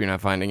 hope you're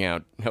not finding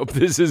out. Hope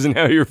this isn't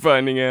how you're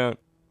finding out.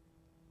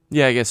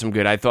 Yeah, I guess I'm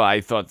good. I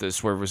thought the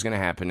swerve was going to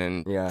happen,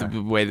 and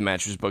the way the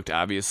match was booked,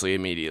 obviously,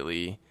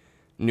 immediately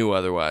knew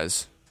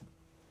otherwise.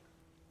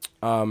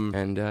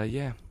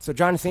 So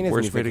John Cena's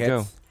worst way to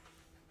go.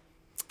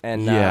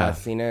 And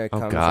Cena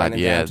comes down to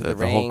the ring.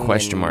 The whole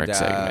question mark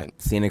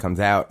segment. Cena comes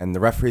out, and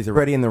the referees are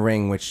ready in the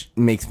ring, which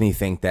makes me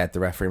think that the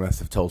referee must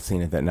have told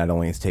Cena that not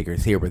only is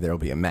Taker's here, but there will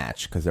be a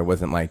match, because there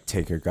wasn't like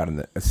Cena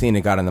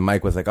got on the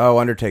mic, was like, "Oh,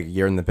 Undertaker,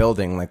 you're in the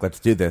building, like let's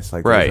do this."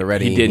 Like, right,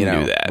 already, he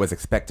didn't do that. Was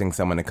expecting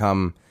someone to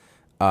come.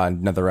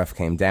 Another ref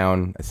came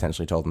down,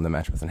 essentially told him the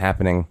match wasn't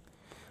happening,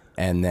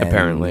 and then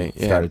apparently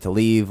started to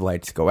leave.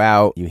 Lights go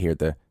out. You hear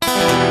the.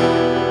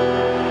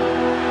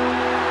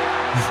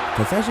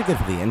 That's actually good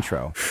for the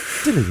intro.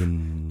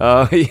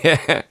 Oh,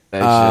 yeah.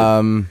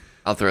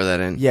 I'll throw that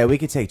in. Yeah, we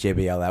could take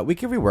JBL out. We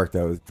could rework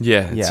those.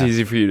 Yeah, it's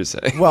easy for you to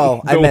say.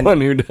 Well, I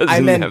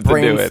meant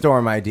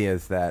brainstorm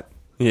ideas that...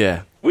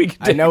 Yeah.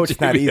 I know it's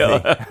not easy.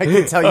 I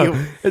can tell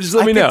you. Just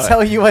let me know. I can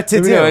tell you what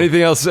to do.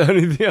 Anything else you want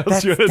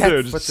to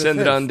do, just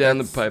send it on down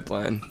the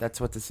pipeline.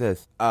 That's what this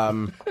is.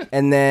 And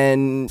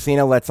then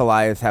Cena lets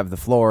Elias have the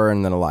floor,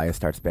 and then Elias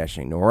starts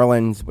bashing New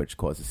Orleans, which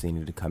causes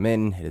Cena to come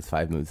in, hit his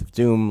 5 moves of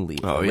doom,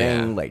 leave the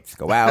ring, lights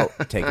go out,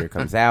 Taker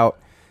comes out.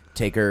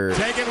 Taker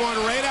taking one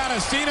right out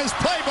of Cena's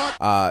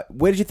playbook.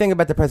 What did you think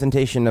about the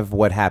presentation of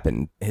what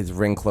happened? His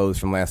ring clothes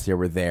from last year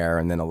were there,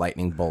 and then a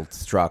lightning bolt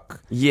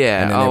struck.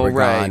 Yeah, and then they were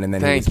gone, and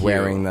then he was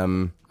wearing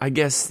them. I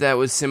guess that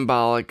was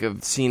symbolic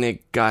of Cena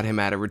got him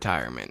out of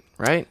retirement,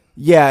 right?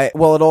 Yeah,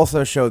 well, it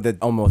also showed that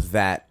almost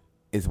that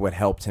is what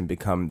helped him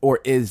become, or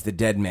is the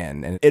dead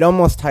man. And it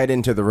almost tied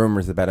into the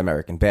rumors about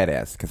American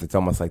Badass, because it's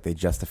almost like they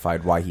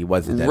justified why he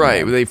was a dead man.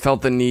 Right, they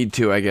felt the need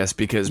to, I guess,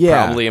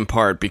 probably in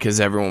part because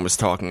everyone was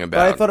talking about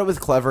it. But I thought it was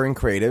clever and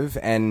creative,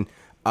 and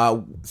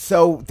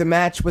so the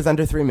match was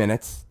under 3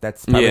 minutes.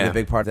 That's probably the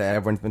big part that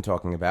everyone's been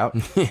talking about.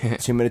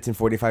 2 minutes and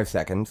 45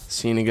 seconds.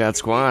 Cena got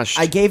squashed.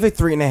 I gave it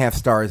 3.5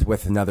 stars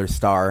with another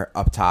star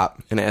up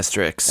top. An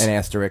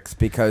asterisk,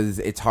 because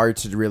it's hard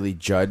to really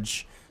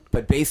judge.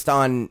 But based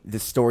on the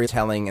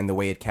storytelling and the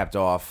way it capped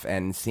off,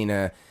 and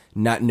Cena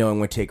not knowing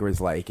what Taker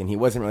was like, and he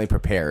wasn't really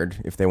prepared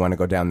if they want to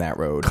go down that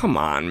road. Come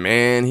on,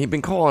 man. He'd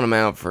been calling him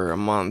out for a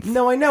month.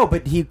 No, I know,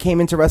 but he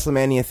came into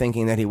WrestleMania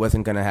thinking that he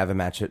wasn't going to have a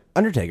match at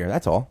Undertaker.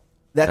 That's all.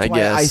 That's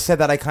why I said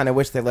that I kind of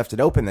wish they left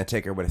it open, that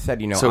Taker would have said,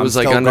 so it was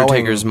like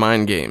Undertaker's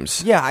mind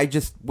games. Yeah, I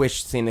just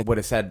wish Cena would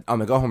have said, on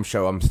the go-home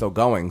show, I'm still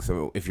going,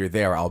 so if you're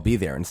there, I'll be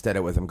there. Instead,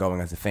 it was, I'm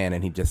going as a fan,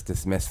 and he just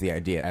dismissed the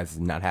idea as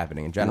not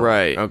happening in general.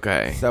 Right,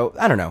 okay. So,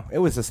 I don't know. It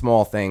was a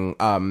small thing.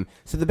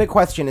 So the big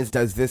question is,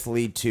 does this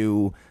lead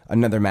to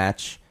another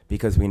match?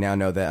 Because we now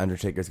know that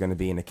Undertaker's going to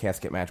be in a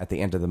casket match at the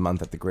end of the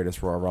month at the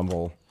Greatest Royal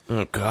Rumble.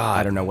 Oh, God.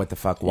 I don't know what the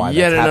fuck, why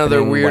Yet that's another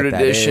happening, weird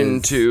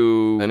addition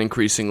to an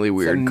increasingly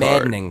weird card.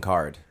 Maddening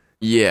card.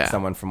 Yeah.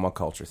 Someone from What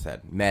Culture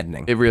said.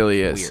 Maddening. It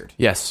really is. Weird.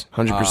 Yes,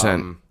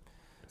 100%.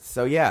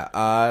 So,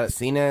 yeah,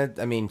 Cena's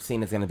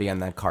going to be on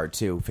that card,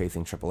 too,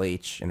 facing Triple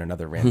H in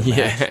another random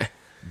match.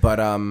 But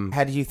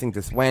how do you think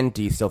this went?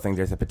 Do you still think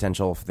there's a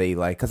potential if they,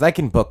 because I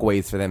can book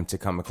ways for them to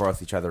come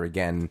across each other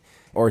again,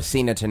 or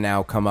Cena to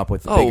now come up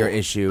with a bigger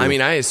issue? I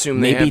mean, I assume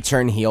maybe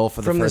turn heel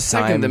for the first time. From the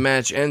second the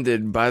match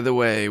ended, by the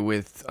way,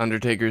 with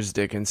Undertaker's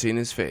dick in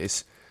Cena's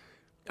face.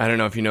 I don't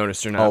know if you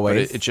noticed or not,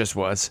 always. But it just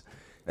was.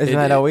 Isn't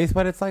that always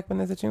what it's like when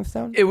there's a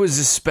tombstone? It was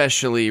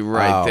especially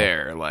right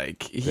there.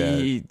 Like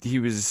he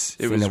was.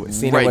 It Cena, was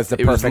Cena right. Was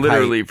the it was perfect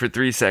literally height. For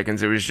 3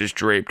 seconds. It was just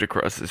draped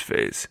across his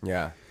face.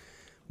 Yeah.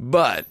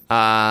 But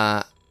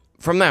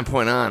from that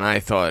point on,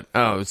 I thought,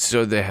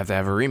 so they have to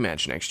have a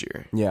rematch next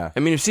year. Yeah. I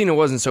mean, if Cena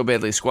wasn't so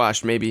badly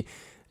squashed, maybe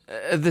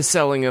the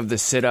selling of the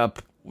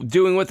sit-up,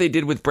 doing what they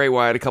did with Bray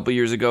Wyatt a couple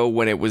years ago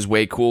when it was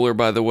way cooler,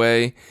 by the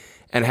way,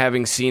 and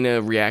having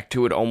Cena react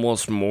to it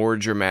almost more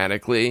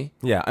dramatically.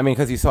 Yeah, I mean,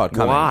 because you saw it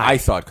coming. Why? I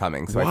saw it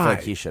coming, so Why? I feel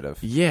like he should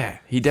have. Yeah,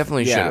 he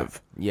definitely should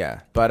have.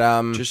 Yeah, but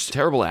just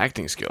terrible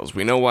acting skills.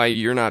 We know why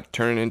you're not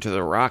turning into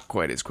The Rock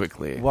quite as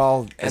quickly.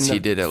 Well, as he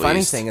did at least. The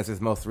funny thing is, his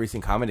most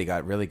recent comedy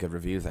got really good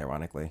reviews,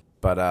 ironically.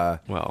 But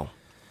well,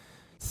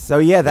 so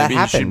yeah, that maybe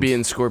happened. He should be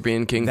in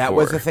Scorpion King. That 4.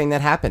 was the thing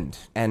that happened,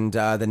 and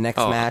the next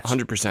match,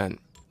 100%.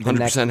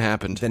 100%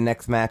 happened. The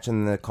next match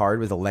in the card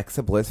was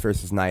Alexa Bliss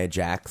versus Nia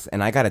Jax,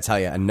 and I got to tell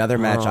you, another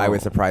match I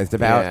was surprised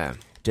about. Yeah.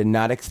 Did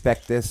not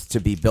expect this to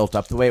be built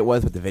up the way it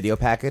was with the video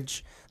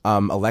package.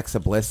 Alexa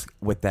Bliss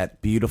with that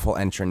beautiful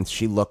entrance,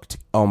 she looked.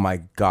 Oh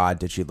my God,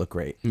 did she look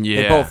great?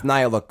 Yeah. They both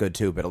Nia looked good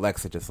too, but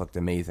Alexa just looked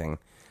amazing.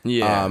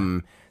 Yeah.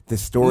 The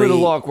story. A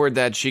little awkward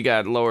that she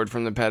got lowered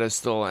from the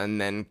pedestal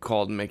and then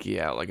called Mickey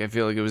out. Like I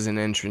feel like it was an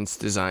entrance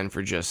designed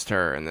for just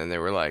her, and then they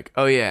were like,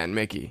 "Oh yeah, and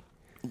Mickey."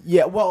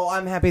 Yeah, well,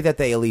 I'm happy that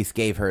they at least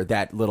gave her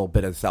that little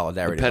bit of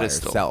solidarity by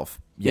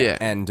herself. Yeah,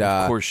 and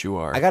of course you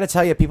are. I got to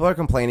tell you, people are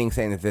complaining,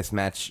 saying that this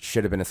match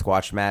should have been a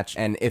squash match,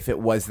 and if it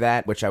was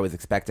that, which I was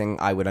expecting,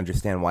 I would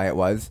understand why it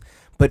was.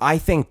 But I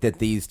think that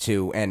these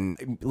two,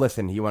 and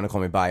listen, you want to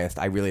call me biased,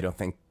 I really don't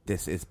think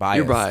this is biased.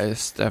 You're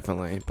biased,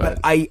 definitely. But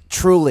I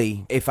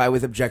truly, if I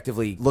was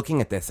objectively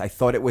looking at this, I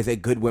thought it was a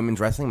good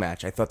women's wrestling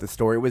match. I thought the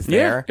story was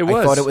there. It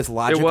was. I thought it was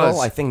logical. It was.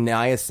 I think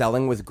Nia's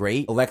selling was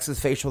great. Alexa's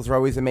facials were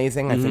always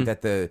amazing. I think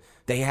that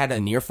they had a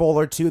near fall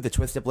or two, the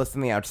Twisted Bliss on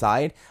the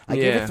outside. I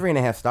gave it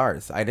 3.5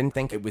 stars. I didn't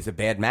think it was a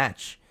bad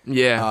match.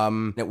 Yeah.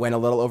 It went a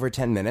little over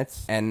 10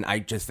 minutes, and I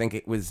just think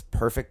it was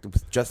perfect. It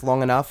was just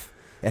long enough.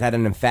 It had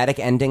an emphatic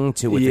ending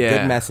to it with a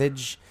good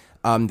message.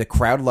 The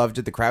crowd loved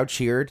it. The crowd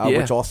cheered,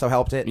 which also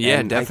helped it. Yeah,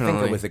 and definitely. I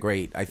think it was a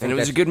great. I think and it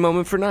was a good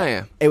moment for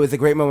Nia. It was a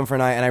great moment for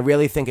Nia, and I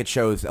really think it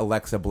shows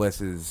Alexa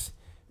Bliss's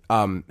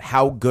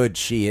how good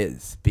she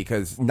is,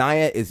 because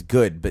Nia is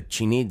good, but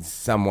she needs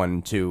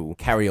someone to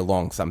carry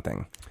along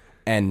something.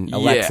 And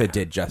Alexa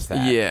did just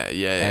that. Yeah.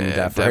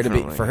 And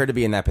for her to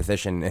be in that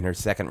position in her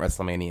second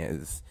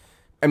WrestleMania is.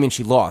 I mean,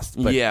 she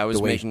lost, but I was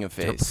the way making a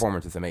face. Her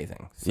performance is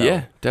amazing. So,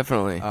 yeah,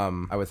 definitely.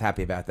 I was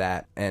happy about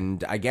that,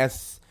 and I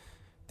guess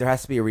there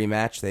has to be a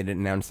rematch. They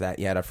didn't announce that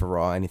yet for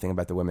Raw. Anything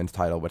about the women's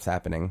title? What's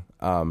happening?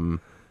 I mean,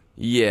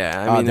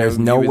 there's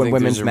no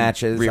women's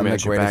matches on the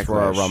rematch Greatest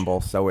Royal Backlash.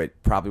 Rumble, so it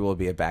probably will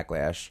be a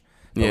Backlash.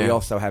 But we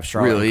also have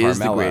Charlotte really and Carmella. Is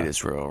the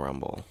Greatest Royal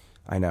Rumble.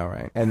 I know,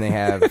 right? And they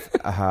have,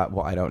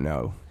 well, I don't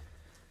know.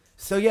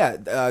 So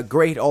yeah,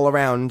 great all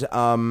around.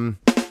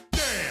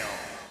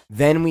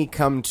 Then we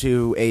come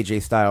to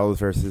AJ Styles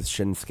versus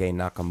Shinsuke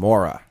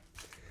Nakamura.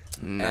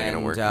 Not going to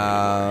work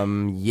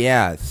anymore.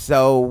 Yeah,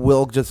 so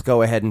we'll just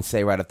go ahead and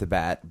say right off the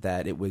bat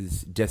that it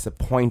was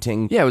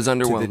disappointing. Yeah, it was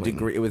underwhelming. To the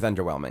degree, it was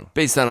underwhelming.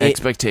 Based on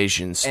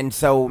expectations. And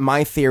so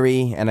my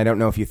theory, and I don't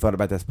know if you thought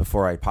about this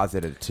before I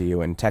posited it to you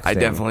in texting. I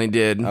definitely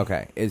did.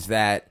 Okay, is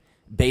that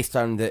based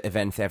on the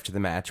events after the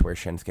match where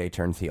Shinsuke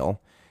turns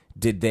heel,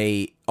 did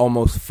they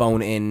almost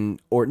phone in,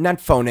 or not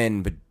phone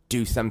in, but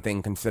do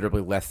something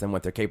considerably less than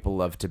what they're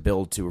capable of to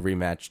build to a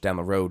rematch down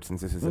the road, since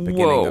this is the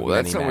beginning of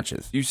many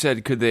matches? You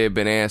said, could they have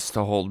been asked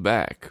to hold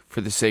back for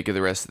the sake of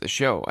the rest of the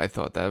show? I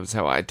thought that was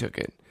how I took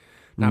it.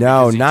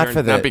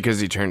 Not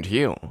because he turned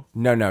heel.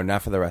 No,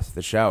 not for the rest of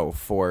the show.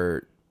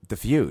 For the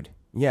feud.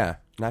 Yeah,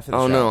 not for the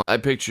show. Oh, no. I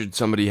pictured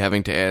somebody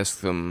having to ask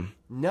them.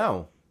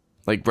 No.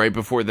 Like right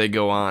before they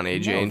go on,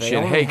 AJ and they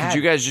Shin. only Hey, had- could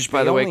you guys just,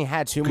 by they the way, only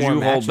had two could more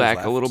you hold matches back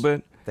left. a little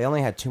bit? They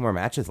only had 2 more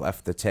matches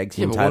left. The tag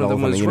team Yeah, but one of titles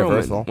them and the was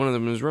Universal. Roman. One of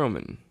them was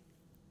Roman.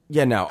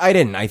 Yeah, no, I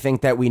didn't. I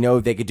think that we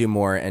know they could do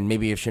more, and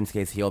maybe if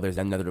Shinsuke's heel, there's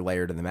another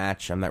layer to the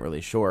match. I'm not really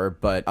sure,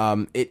 but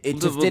it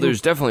just didn't.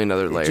 There's definitely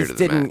another layer to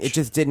the match. It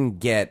just didn't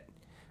get.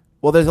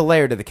 Well, there's a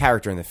layer to the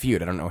character in the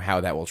feud. I don't know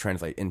how that will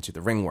translate into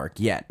the ring work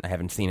yet. I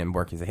haven't seen him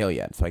work as a heel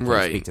yet, so I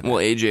can't speak to that. Well,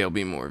 AJ will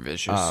be more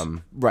vicious.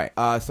 Right.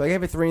 So I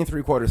gave it 3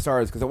 3/4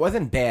 stars because it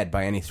wasn't bad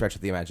by any stretch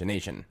of the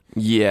imagination.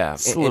 Yeah,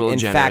 it's a little in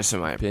generous fact,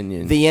 in my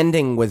opinion. The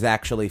ending was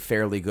actually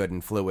fairly good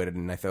and fluid,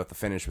 and I thought the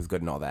finish was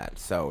good and all that.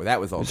 So that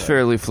was all It was good.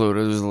 fairly fluid.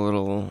 It was a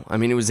little... I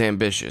mean, it was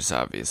ambitious,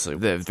 obviously,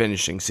 the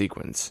finishing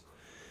sequence.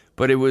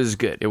 But it was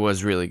good. It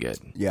was really good.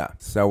 Yeah.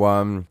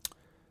 So,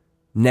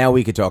 now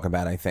we could talk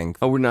about, I think.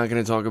 Oh, we're not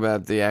going to talk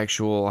about the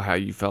actual... how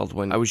you felt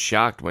when... I was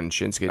shocked when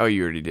Shinsuke... Oh,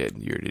 you already did.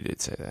 You already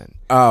did say that.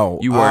 Oh.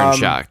 You weren't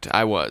shocked.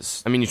 I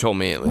was. I mean, you told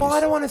me at least. Well,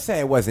 I don't want to say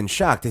I wasn't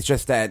shocked. It's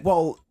just that,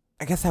 well,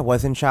 I guess I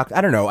wasn't shocked.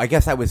 I don't know. I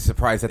guess I was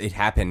surprised that it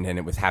happened and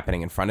it was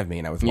happening in front of me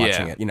and I was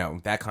watching it. You know,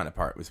 that kind of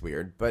part was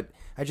weird. But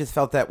I just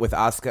felt that with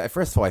Asuka...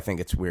 First of all, I think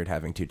it's weird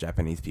having 2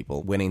 Japanese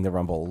people winning the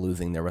Rumble,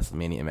 losing their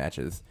WrestleMania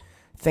matches.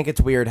 I think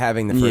it's weird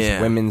having the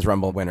first women's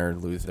Rumble winner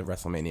lose the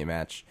WrestleMania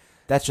match.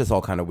 That's just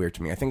all kind of weird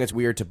to me. I think it's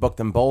weird to book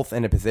them both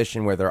in a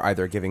position where they're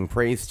either giving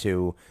praise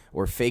to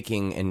or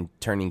faking and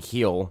turning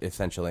heel,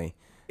 essentially.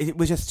 It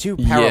was just too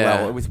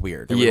parallel. Yeah. It was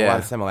weird. There was a lot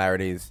of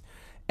similarities,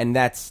 and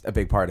that's a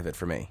big part of it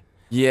for me.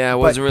 Yeah, I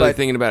wasn't really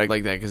thinking about it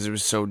like that because it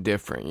was so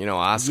different. You know,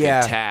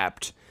 Asuka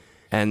tapped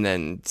and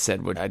then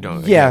said what I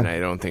don't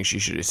think she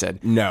should have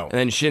said. No. And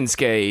then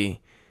Shinsuke...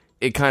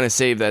 It kind of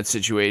saved that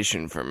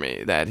situation for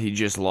me, that he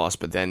just lost,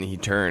 but then he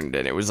turned,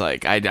 and it was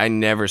like I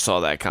never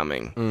saw that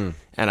coming,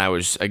 and I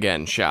was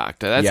again shocked.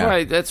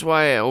 That's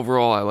why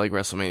overall I like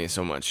WrestleMania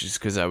so much, just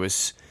because it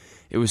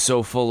was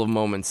so full of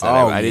moments that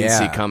I didn't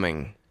see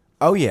coming.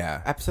 Oh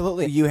yeah,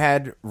 absolutely. You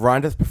had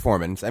Ronda's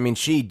performance. I mean,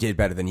 she did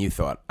better than you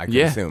thought. I can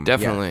assume.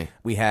 Definitely. Yeah.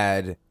 We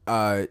had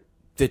the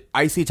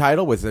IC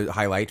title was a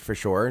highlight for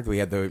sure. We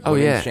had the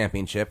Women's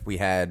Championship. We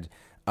had.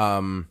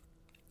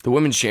 The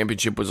Women's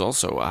Championship was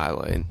also a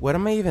highlight. What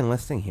am I even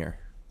listing here?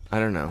 I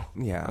don't know.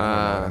 Yeah, I don't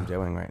know what I'm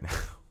doing right now.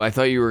 I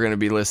thought you were going to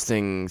be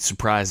listing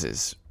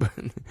surprises.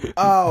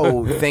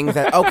 Oh, things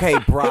that... Okay,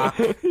 Brock.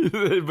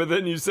 But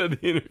then you said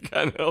the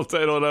Intercontinental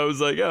title, and I was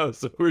like, oh,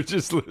 so we're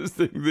just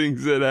listing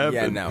things that happened.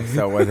 Yeah, no,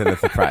 so it wasn't a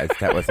surprise.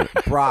 That wasn't...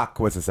 Brock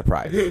was a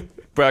surprise.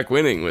 Brock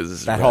winning was a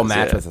surprise. That whole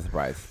match was a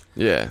surprise.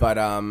 Yeah. But,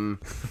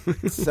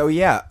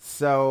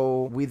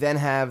 so we then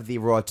have the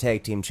Raw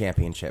Tag Team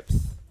Championships.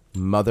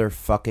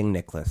 Motherfucking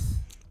Nicholas.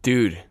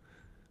 Dude.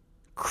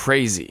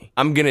 crazy.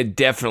 I'm going to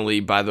definitely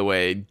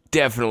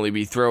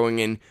be throwing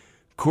in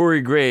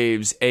Corey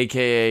Graves,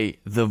 a.k.a.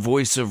 the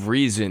voice of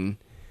reason.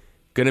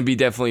 Going to be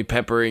definitely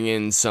peppering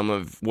in some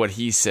of what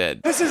he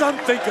said. This is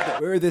unthinkable.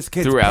 Where are this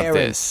kid's throughout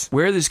parents?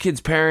 Where are this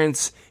kid's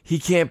parents? He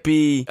can't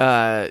be, he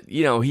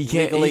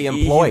can't... Legally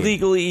employed.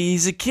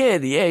 He's a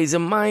kid. Yeah, he's a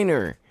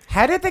minor.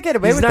 How did they get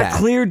away with that? He's not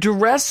cleared to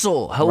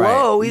wrestle.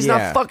 Hello? Right. He's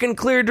not fucking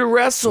cleared to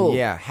wrestle.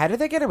 Yeah. How did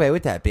they get away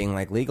with that being,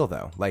 like, legal,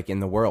 though? Like,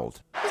 in the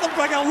world? This looks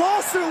like a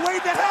lawsuit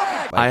waiting to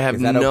happen. Like, I have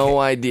no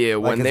idea.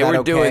 Like, when is they that were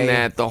okay? doing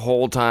that the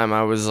whole time,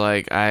 I was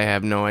like, I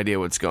have no idea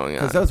what's going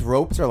on. Because those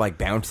ropes are, like,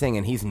 bouncing,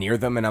 and he's near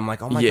them, and I'm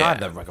like, oh, my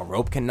God, like, a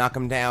rope can knock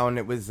him down.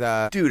 It was,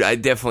 Dude, I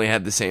definitely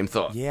had the same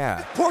thought.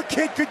 Yeah. Poor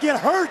kid could get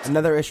hurt.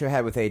 Another issue I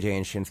had with AJ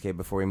and Shinsuke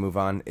before we move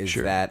on is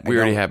that... We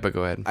already have, but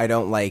go ahead. I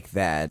don't like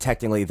that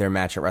technically their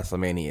match at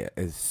WrestleMania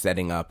is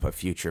setting up a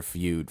future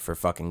feud for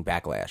fucking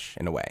Backlash,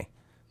 in a way.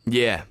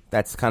 Yeah.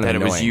 That's kind of that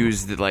annoying. It was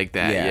used like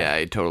that. Yeah. Yeah,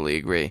 I totally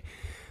agree.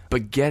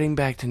 But getting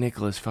back to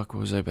Nicholas, what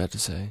was I about to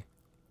say?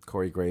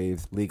 Corey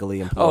Graves, legally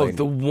employed. Oh,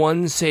 the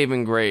one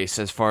saving grace,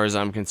 as far as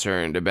I'm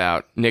concerned,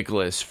 about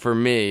Nicholas, for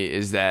me,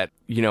 is that,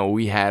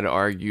 we had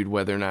argued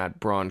whether or not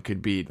Braun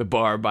could beat the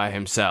Bar by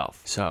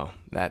himself. So,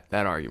 that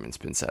argument's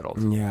been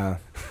settled. Yeah.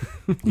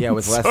 Yeah, it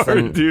was less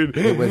Sorry, than... dude.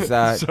 It was,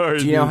 Sorry,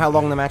 do you know dude. how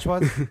long the match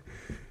was?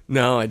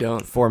 No, I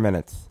don't. 4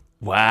 minutes.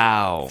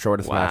 Wow.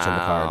 Shortest match on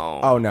the card.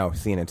 Oh, no.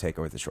 Cena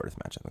Takeover was the shortest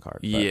match on the card.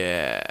 But,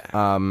 yeah.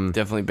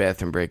 Definitely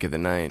bathroom break of the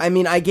night. I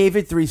mean, I gave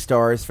it 3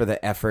 stars for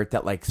the effort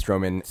that, like,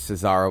 Strowman,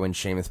 Cesaro, and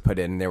Sheamus put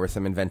in. There were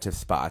some inventive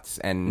spots,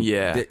 and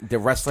the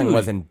wrestling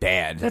wasn't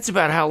bad. That's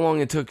about how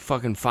long it took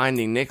fucking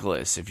finding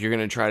Nicholas. If you're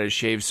going to try to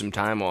shave some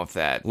time off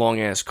that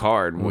long-ass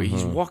card, where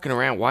he's walking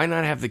around, why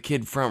not have the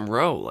kid front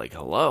row? Like,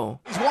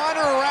 hello? He's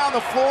wandering around the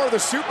floor of the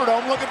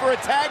Superdome looking for a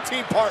tag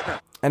team partner.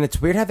 And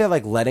it's weird how they're,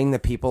 like, letting the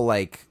people,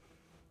 like...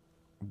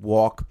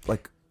 walk,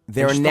 like,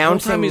 they're Which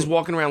announcing... The whole time he's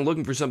walking around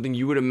looking for something,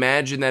 you would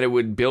imagine that it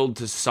would build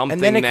to something,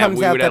 and then it that comes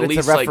we out would that at it's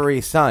least a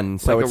referee's son,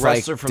 so like it's a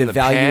wrestler like from the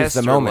devalues past,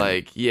 the moment. or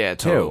like, yeah,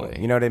 too.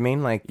 totally. You know what I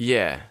mean? Like,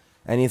 yeah.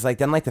 And he's like,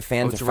 then like the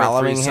fans it's are a referee's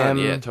following son.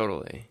 him. Yeah,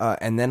 totally.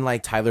 And then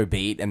like Tyler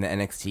Bate and the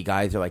NXT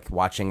guys are like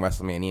watching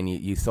WrestleMania, and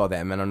you saw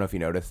them. I don't know if you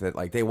noticed that.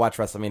 Like they watch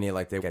WrestleMania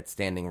like they get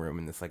standing room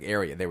in this like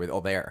area. They were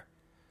all there.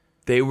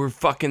 They were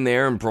fucking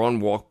there, and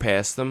Braun walked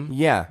past them.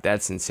 Yeah,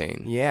 that's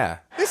insane. Yeah,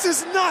 this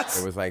is nuts.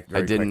 It was like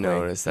I didn't quickly.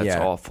 notice. That's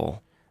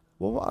awful.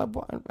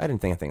 Well, I didn't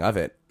think anything of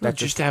it. That's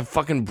just to have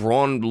fucking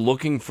Braun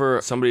looking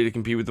for somebody to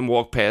compete with him,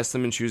 walk past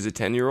them, and choose a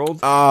 10-year-old.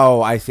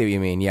 Oh, I see what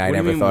you mean. Yeah, I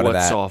never thought of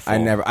that. Awful?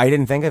 I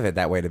didn't think of it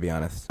that way, to be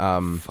honest.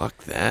 Fuck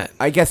that.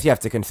 I guess you have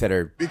to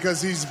consider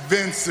because he's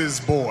Vince's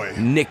boy,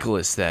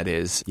 Nicholas. That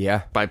is,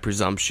 yeah, by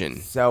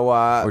presumption. So,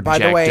 by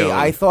the way,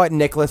 I thought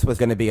Nicholas was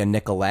going to be a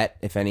Nicolette.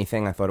 If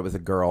anything, I thought it was a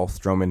girl.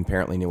 Strowman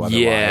apparently knew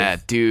otherwise. Yeah,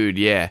 dude.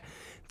 Yeah.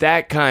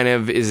 That kind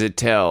of is a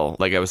tell,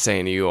 like I was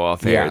saying to you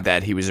off air,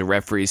 that he was a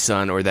referee's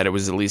son, or that it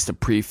was at least a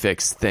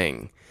prefix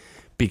thing.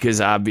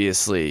 Because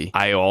obviously,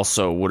 I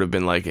also would have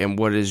been like, and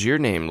what is your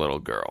name, little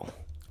girl?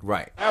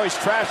 Right. Now he's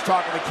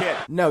trash-talking the kid.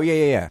 No,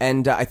 yeah.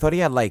 And I thought he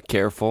had, like...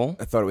 Careful.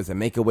 I thought it was a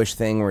Make-A-Wish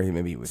thing where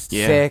he was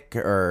sick,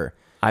 or...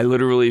 I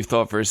literally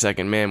thought for a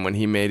second, man, when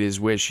he made his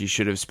wish, he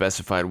should have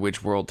specified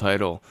which world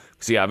title.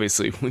 Because he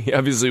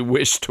obviously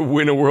wished to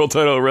win a world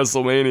title at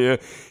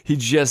WrestleMania. He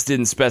just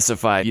didn't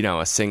specify,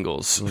 a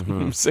singles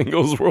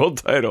singles world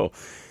title.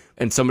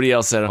 And somebody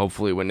else said,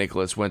 hopefully, when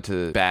Nicholas went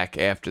to the back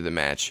after the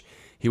match,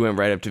 he went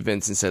right up to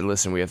Vince and said,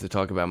 listen, we have to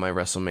talk about my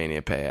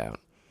WrestleMania payout.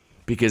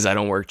 Because I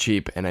don't work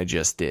cheap, and I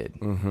just did.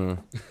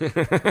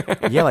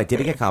 Mm-hmm. Yeah, like, did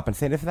he get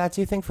compensated for that,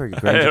 do you think? I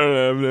don't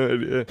know, I have no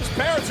idea. His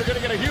parents are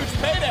going to get a huge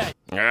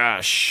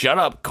payday. Shut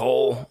up,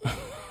 Cole.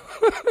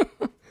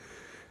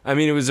 I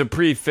mean, it was a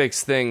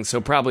prefix thing,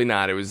 so probably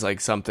not. It was like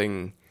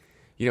something,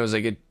 it was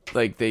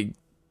it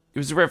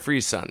was a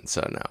referee's son,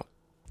 so no.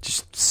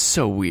 Just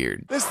so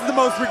weird. This is the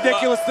most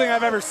ridiculous thing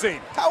I've ever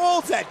seen. How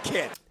old's that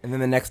kid? And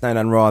then the next night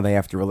on Raw, they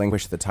have to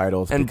relinquish the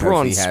titles and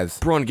because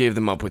Braun gave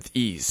them up with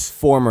ease.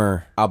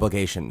 Former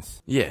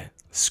obligations. Yeah.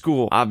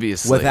 School,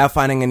 obviously. Without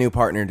finding a new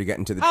partner to get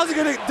into the... How's he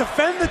going to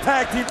defend the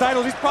tag team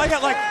titles? He's probably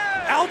got, like,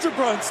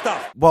 algebra and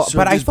stuff. Well, so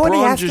but I thought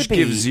Braun he has just to be...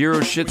 give zero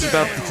shits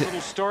about the...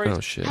 little stories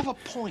oh, shit. have a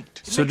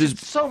point. So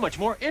it's so much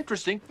more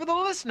interesting for the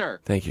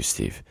listener. Thank you,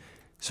 Steve.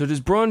 So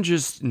does Braun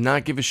just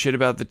not give a shit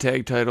about the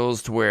tag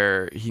titles to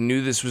where he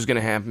knew this was going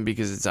to happen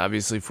because it's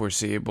obviously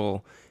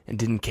foreseeable and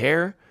didn't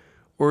care?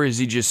 Or is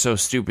he just so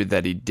stupid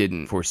that he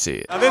didn't foresee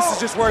it? Now this is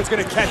just where it's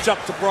going to catch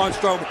up to Braun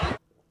Strowman.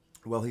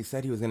 Well, he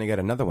said he was going to get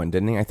another one,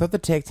 didn't he? I thought the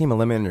tag team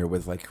eliminator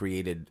was like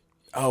created...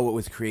 Oh, it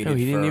was created No,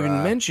 he didn't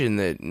even mention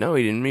that. No,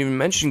 he didn't even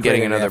mention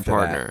getting another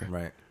partner. That.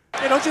 Right.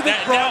 Hey, don't you think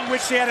Braun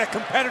wished he had a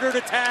competitor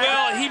to tag?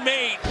 Well, he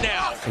may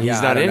now.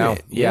 He's not in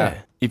it. Yeah.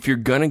 If you're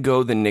going to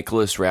go the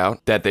Nicholas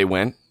route that they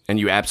went, and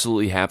you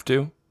absolutely have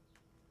to,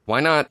 why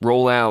not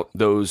roll out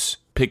those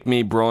Pick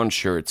Me Braun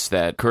shirts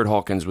that Kurt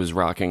Hawkins was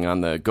rocking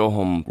on the Go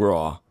Home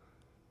Raw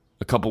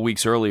a couple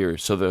weeks earlier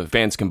so the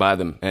fans can buy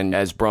them? And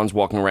as Braun's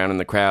walking around in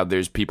the crowd,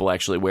 there's people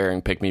actually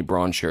wearing Pick Me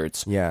Braun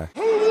shirts. Yeah.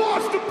 Who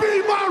wants to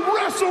be my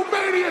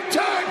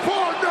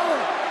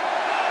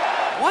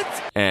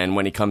And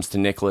when he comes to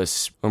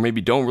Nicholas, or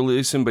maybe don't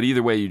release him, but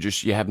either way,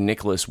 you have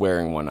Nicholas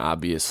wearing one,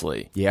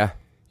 obviously. Yeah.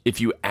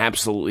 If you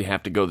absolutely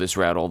have to go this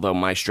route, although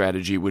my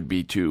strategy would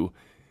be to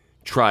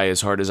try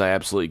as hard as I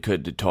absolutely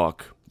could to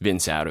talk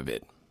Vince out of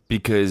it.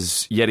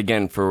 Because, yet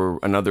again, for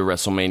another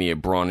WrestleMania,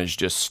 Braun is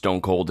just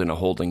stone cold in a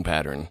holding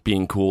pattern,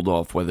 being cooled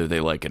off whether they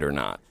like it or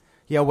not.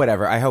 Yeah,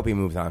 whatever. I hope he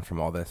moves on from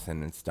all this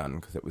and it's done,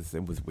 because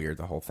it was weird,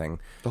 the whole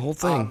thing. The whole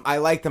thing. I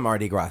like the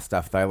Mardi Gras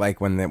stuff, though. I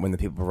like when the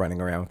people were running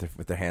around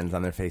with their hands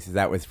on their faces.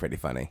 That was pretty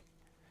funny.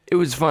 It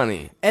was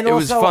funny. And it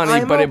also, was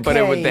funny, I'm but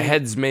okay. the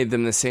heads made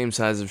them the same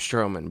size of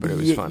Strowman, but it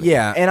was funny.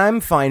 Yeah, and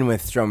I'm fine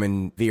with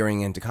Strowman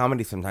veering into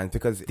comedy sometimes,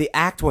 because the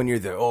act when you're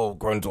the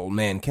grunt old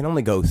man can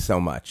only go so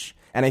much.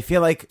 And I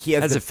feel like he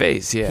has As a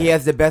face, yeah. He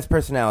has the best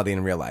personality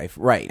in real life,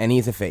 right? And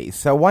he's a face,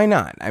 so why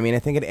not? I mean, I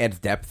think it adds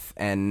depth,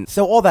 and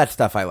so all that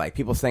stuff I like.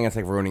 People saying it's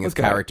like ruining his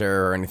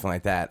character or anything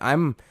like that.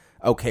 I'm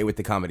okay with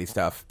the comedy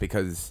stuff,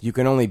 because you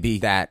can only be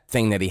that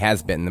thing that he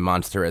has been, the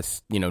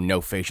monstrous,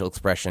 no facial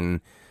expression,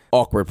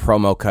 awkward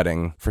promo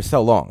cutting for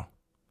so long.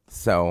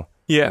 So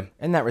yeah,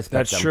 in that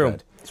respect, that's I'm true.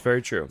 good. It's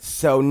very true.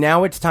 So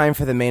now it's time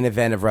for the main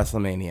event of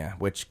WrestleMania,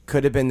 which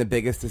could have been the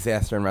biggest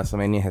disaster in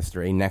WrestleMania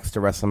history, next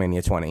to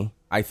WrestleMania 20,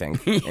 I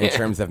think, in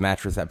terms of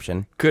match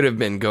reception. Could have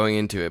been going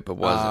into it, but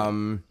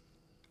wasn't.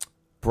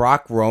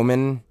 Brock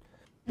Roman.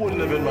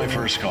 Wouldn't have been my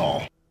first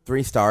call.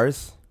 3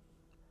 stars.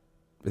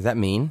 Does that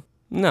mean?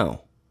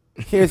 No.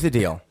 Here's the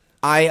deal.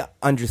 I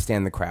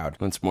understand the crowd.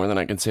 That's more than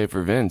I can say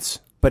for Vince.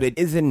 But it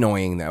is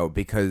annoying, though,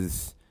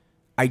 because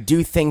I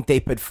do think they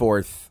put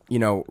forth,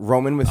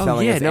 Roman was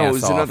selling his ass it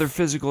was off, another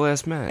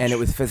physical-ass match. and it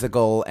was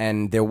physical,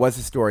 and there was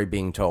a story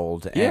being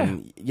told.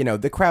 And,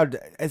 the crowd,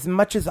 as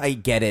much as I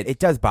get it, it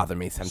does bother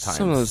me sometimes.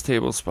 Some of those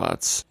table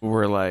spots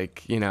were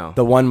like,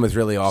 The one was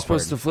really awkward.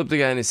 supposed to flip the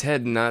guy in his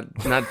head and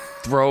not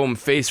throw him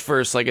face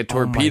first like a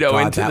torpedo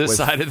into the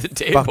side of the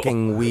table.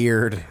 Fucking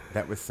weird.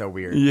 That was so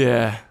weird.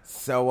 Yeah.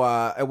 So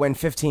it went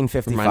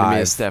 15:55. Reminded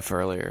me of Steph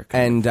earlier.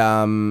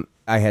 And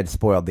I had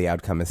spoiled the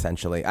outcome,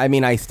 essentially. I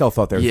mean, I still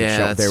thought there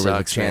was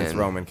a chance man.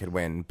 Roman could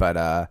win,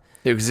 but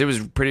because it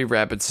was pretty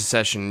rapid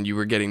succession. You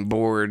were getting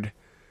bored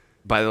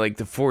by like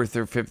the 4th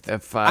or 5th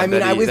F5. I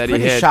mean, I was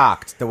pretty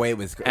shocked the way it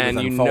was and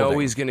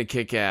unfolding. he's going to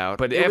kick out.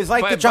 But it was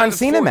like the John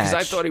Cena match.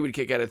 I thought he would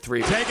kick out at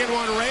 3. Taking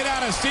one right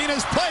out of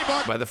Cena's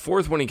playbook. By the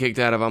 4th one he kicked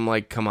out of, I'm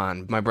like, come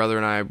on. My brother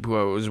and I,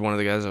 who was one of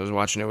the guys I was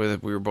watching it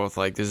with, we were both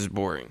like, this is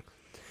boring.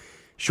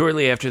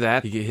 Shortly after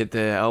that, he hit the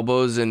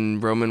elbows,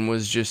 and Roman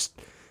was just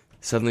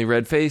suddenly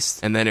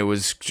red-faced, and then it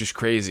was just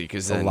crazy.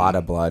 Cause a lot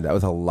of blood. That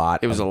was a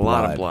lot. It was a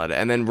lot of blood.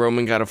 And then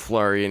Roman got a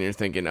flurry, and you're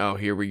thinking, oh,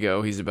 here we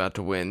go. He's about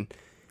to win.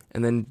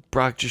 And then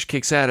Brock just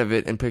kicks out of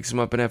it and picks him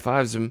up and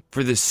F5s him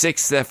for the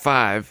 6th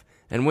F5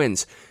 and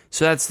wins.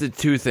 So that's the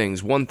two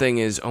things. One thing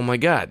is, oh my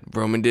God,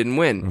 Roman didn't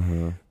win.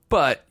 Mm-hmm.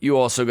 But you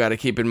also got to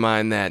keep in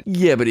mind that,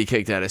 but he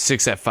kicked out of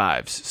 6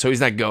 F5s, so he's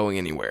not going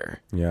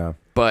anywhere. Yeah.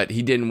 But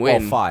he didn't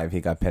win. All 5,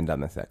 he got pinned on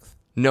the 6th.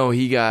 No,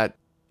 he got...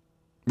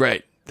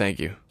 Right. Thank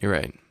you. You're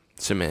right.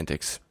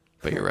 Semantics.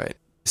 But you're right.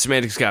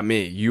 Semantics got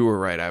me. You were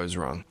right. I was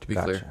wrong, to be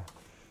clear.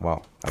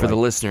 Well, for the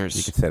listeners.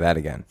 You could say that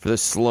again. For the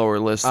slower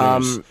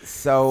listeners.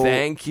 So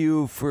thank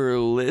you for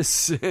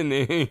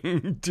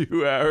listening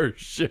to our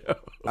show.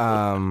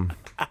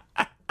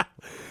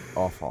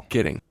 Awful.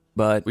 Kidding.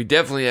 But we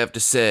definitely have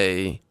to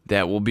say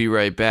that we'll be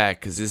right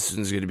back, because this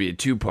one's going to be a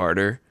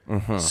 2-parter.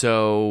 Mm-hmm.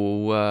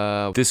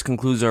 So this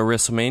concludes our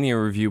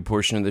WrestleMania review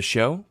portion of the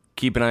show.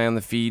 Keep an eye on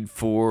the feed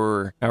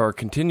for our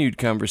continued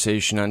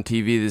conversation on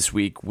TV this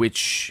week,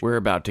 which we're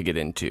about to get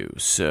into.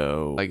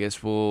 So I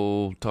guess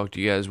we'll talk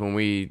to you guys when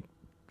we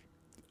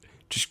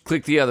just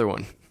click the other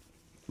one.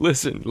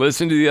 Listen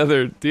to the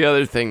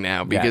other thing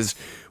now, because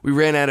we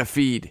ran out of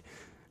feed,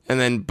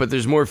 but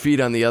there's more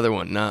feed on the other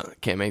one. No,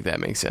 can't make that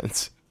make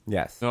sense.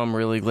 Yes. No, I'm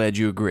really glad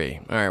you agree.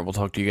 All right, we'll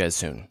talk to you guys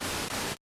soon.